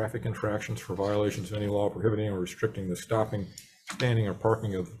issue traffic infractions for violations of any law prohibiting or restricting the stopping, standing or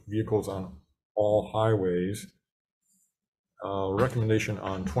parking of vehicles on all highways. Recommendation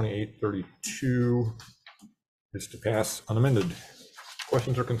on 2832 is to pass unamended.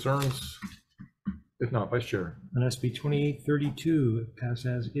 Questions or concerns? If not, Vice Chair. On SB 2832, pass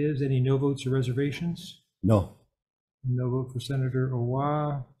as is. Any no votes or reservations? No. No vote for Senator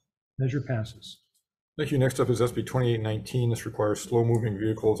Owa. Measure passes. Thank you. Next up is SB 2819. This requires slow-moving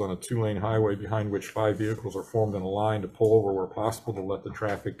vehicles on a two-lane highway behind which 5 vehicles are formed in a line to pull over where possible to let the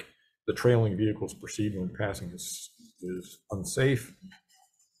trailing vehicles proceed when passing is unsafe.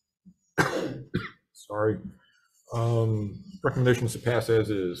 Sorry. Recommendations to pass as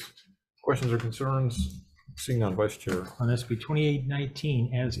is. Questions or concerns? Seeing none, Vice Chair. On SB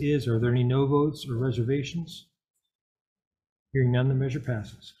 2819, as is, are there any no votes or reservations? Hearing none, the measure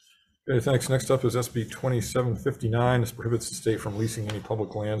passes. Okay, thanks. Next up is SB 2759. This prohibits the state from leasing any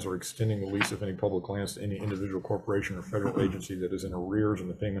public lands or extending the lease of any public lands to any individual corporation or federal agency that is in arrears in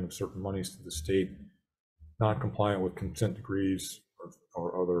the payment of certain monies to the state, not compliant with consent decrees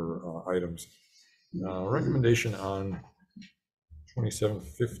or other items. Recommendation on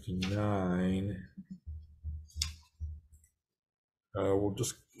 2759. We'll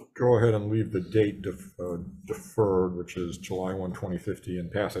just go ahead and leave the date deferred, which is July 1, 2050,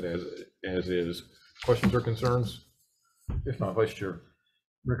 and pass it as is. Questions or concerns? If not, Vice Chair.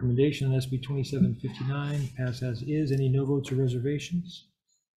 Recommendation on SB 2759, pass as is. Any no votes or reservations?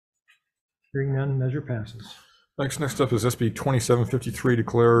 Hearing none, measure passes. Thanks. Next up is SB 2753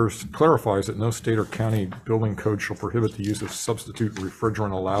 clarifies that no state or county building code shall prohibit the use of substitute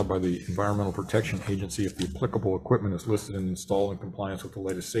refrigerant allowed by the Environmental Protection Agency if the applicable equipment is listed and installed in compliance with the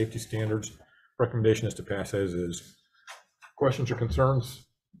latest safety standards. Recommendation is to pass as is. Questions or concerns?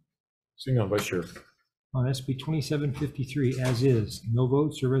 Seeing none, Vice Chair. On SB 2753, as is, no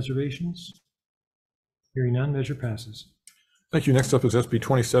votes or reservations? Hearing none, measure passes. Thank you. Next up is SB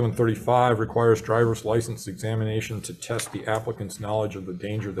 2735, requires driver's license examination to test the applicant's knowledge of the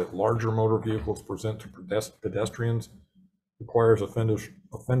danger that larger motor vehicles present to pedestrians. Requires offenders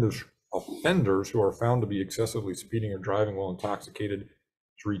who are found to be excessively speeding or driving while intoxicated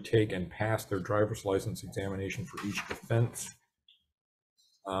to retake and pass their driver's license examination for each offense.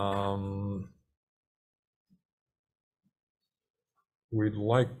 We'd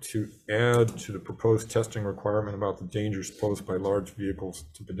like to add to the proposed testing requirement about the dangers posed by large vehicles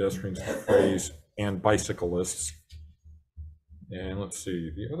to pedestrians and bicyclists. And let's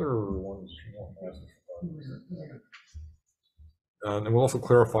see, the other ones. And we'll also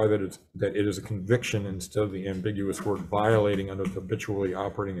clarify that it is a conviction instead of the ambiguous word violating under habitually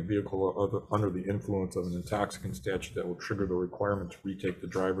operating a vehicle under the influence of an intoxicant statute that will trigger the requirement to retake the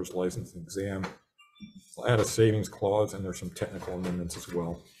driver's license exam. We'll add a savings clause, and there's some technical amendments as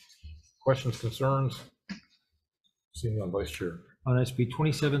well. Questions, concerns? Seeing none, Vice Chair. On SB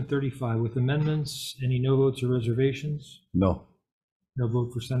 2735 with amendments, any no votes or reservations? No. No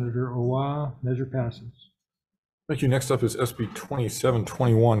vote for Senator Owa. Measure passes. Thank you. Next up is SB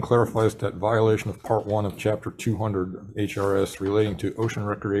 2721, clarifies that violation of Part 1 of Chapter 200 of HRS relating to ocean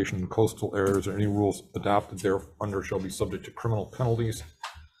recreation and coastal areas or any rules adopted thereunder shall be subject to criminal penalties.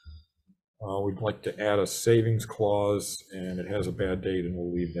 We'd like to add a savings clause, and it has a bad date, and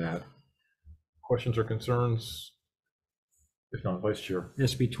we'll leave that. Questions or concerns? If not, Vice Chair.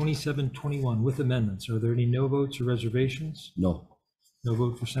 SB 2721 with amendments. Are there any no votes or reservations? No. No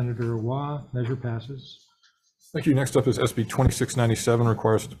vote for Senator Owa. Measure passes. Thank you. Next up is SB 2697,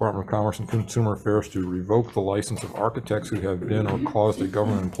 requires the Department of Commerce and Consumer Affairs to revoke the license of architects who have been or caused a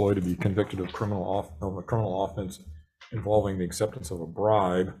government employee to be convicted of a criminal offense involving the acceptance of a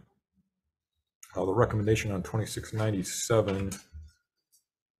bribe. The recommendation on 2697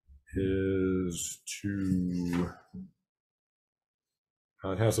 is to,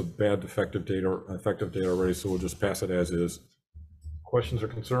 it has a bad effective date already, so we'll just pass it as is. Questions or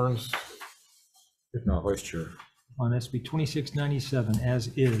concerns? If not, Vice Chair. On SB 2697, as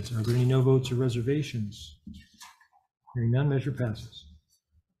is, are there any no votes or reservations? Hearing none, measure passes.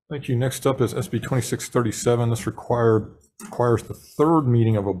 Thank you. Next up is SB 2637. This requires the third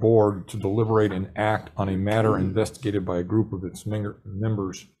meeting of a board to deliberate and act on a matter investigated by a group of its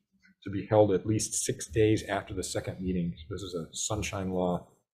members to be held at least 6 days after the second meeting. This is a sunshine law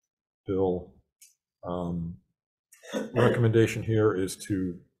bill. The recommendation here is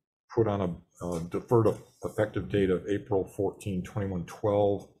to put on a deferred effective date of April 14,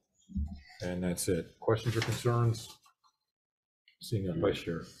 2112, and that's it. Questions or concerns? Seeing none, Vice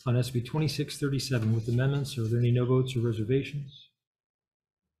Chair. On SB 2637 with amendments, are there any no votes or reservations?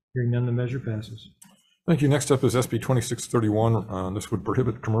 Hearing none, the measure passes. Thank you. Next up is SB 2631. This would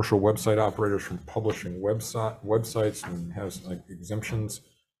prohibit commercial website operators from publishing websites and has like exemptions.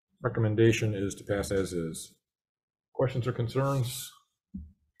 Recommendation is to pass as is. Questions or concerns?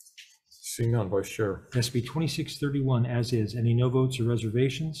 Seeing none, Vice Chair. SB 2631 as is. Any no votes or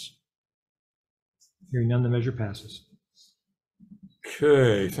reservations? Hearing none, the measure passes.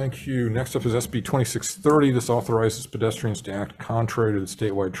 Okay, thank you. Next up is SB 2630. This authorizes pedestrians to act contrary to the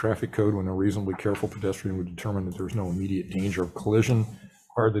statewide traffic code when a reasonably careful pedestrian would determine that there's no immediate danger of collision.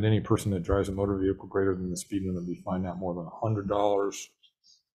 Required that any person that drives a motor vehicle greater than the speed limit be fined not more than $100.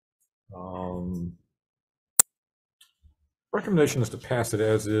 Recommendation is to pass it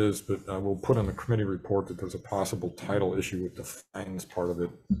as is, but we'll put on the committee report that there's a possible title issue with the fines part of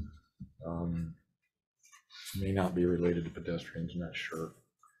it. May not be related to pedestrians, not sure.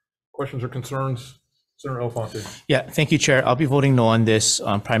 Questions or concerns? Senator Elefante. Yeah, thank you, Chair. I'll be voting no on this,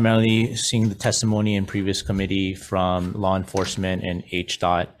 primarily seeing the testimony in previous committee from law enforcement and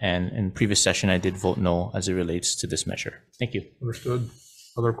HDOT, and in previous session, I did vote no as it relates to this measure. Thank you. Understood.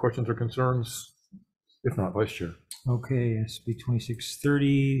 Other questions or concerns? If not, Vice Chair. Okay, SB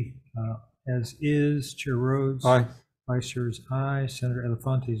 2630 as is. Chair Rhodes. Aye. Vice Chair is aye. Senator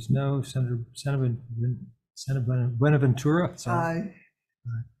Elefante is no. Senator Buenaventura. Sorry. Aye.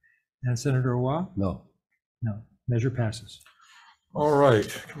 And Senator Owa? No. No. Measure passes. All right,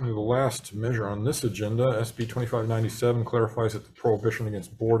 coming to the last measure on this agenda, SB 2597 clarifies that the prohibition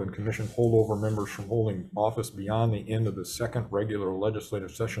against board and commission holdover members from holding office beyond the end of the second regular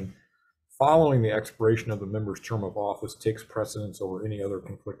legislative session following the expiration of the member's term of office takes precedence over any other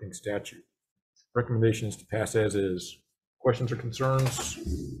conflicting statute. Recommendation is to pass as is. Questions or concerns?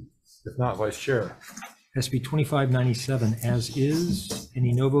 If not, Vice Chair. SB 2597 as is.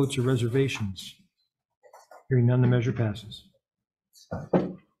 Any no votes or reservations? Hearing none, the measure passes.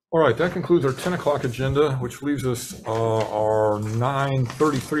 All right, that concludes our 10 o'clock agenda, which leaves us our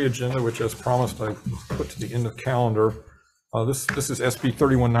 9:33 agenda, which, as promised, I put to the end of calendar. This is SB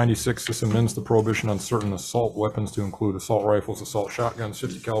 3196. This amends the prohibition on certain assault weapons to include assault rifles, assault shotguns,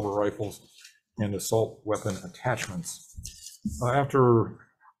 50 caliber rifles, and assault weapon attachments. After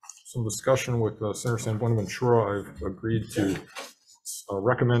some discussion with Senator San Buenaventura, I've agreed to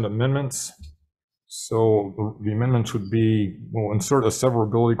recommend amendments. So the amendments would be, we'll insert a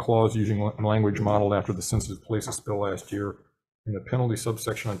severability clause using language modeled after the sensitive places bill last year. In the penalty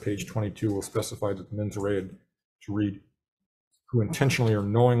subsection on page 22 will specify that the mens rea to read who intentionally or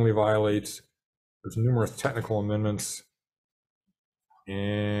knowingly violates. There's numerous technical amendments.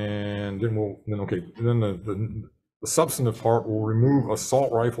 And then the substantive part will remove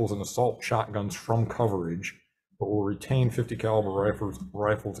assault rifles and assault shotguns from coverage, but will retain 50 caliber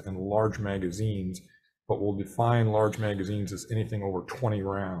rifles and large magazines, but will define large magazines as anything over 20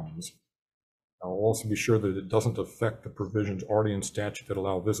 rounds. I'll also be sure that it doesn't affect the provisions already in statute that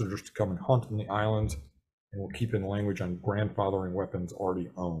allow visitors to come and hunt in the islands, and we'll keep in language on grandfathering weapons already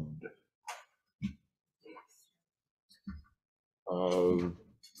owned.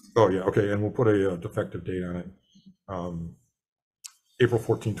 Oh yeah, okay, and we'll put a defective date on it. April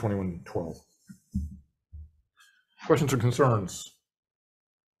 14, 2112. Questions or concerns?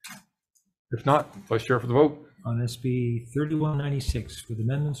 If not, Vice Chair for the vote. On SB 3196 with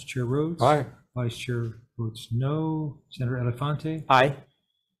amendments, Chair Rhodes. Aye. Vice Chair votes no. Senator Elefante. Aye.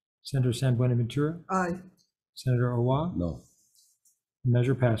 Senator San Buenaventura. Aye. Senator Owa. No. The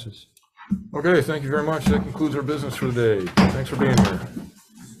measure passes. Okay, thank you very much. That concludes our business for the day. Thanks for being here.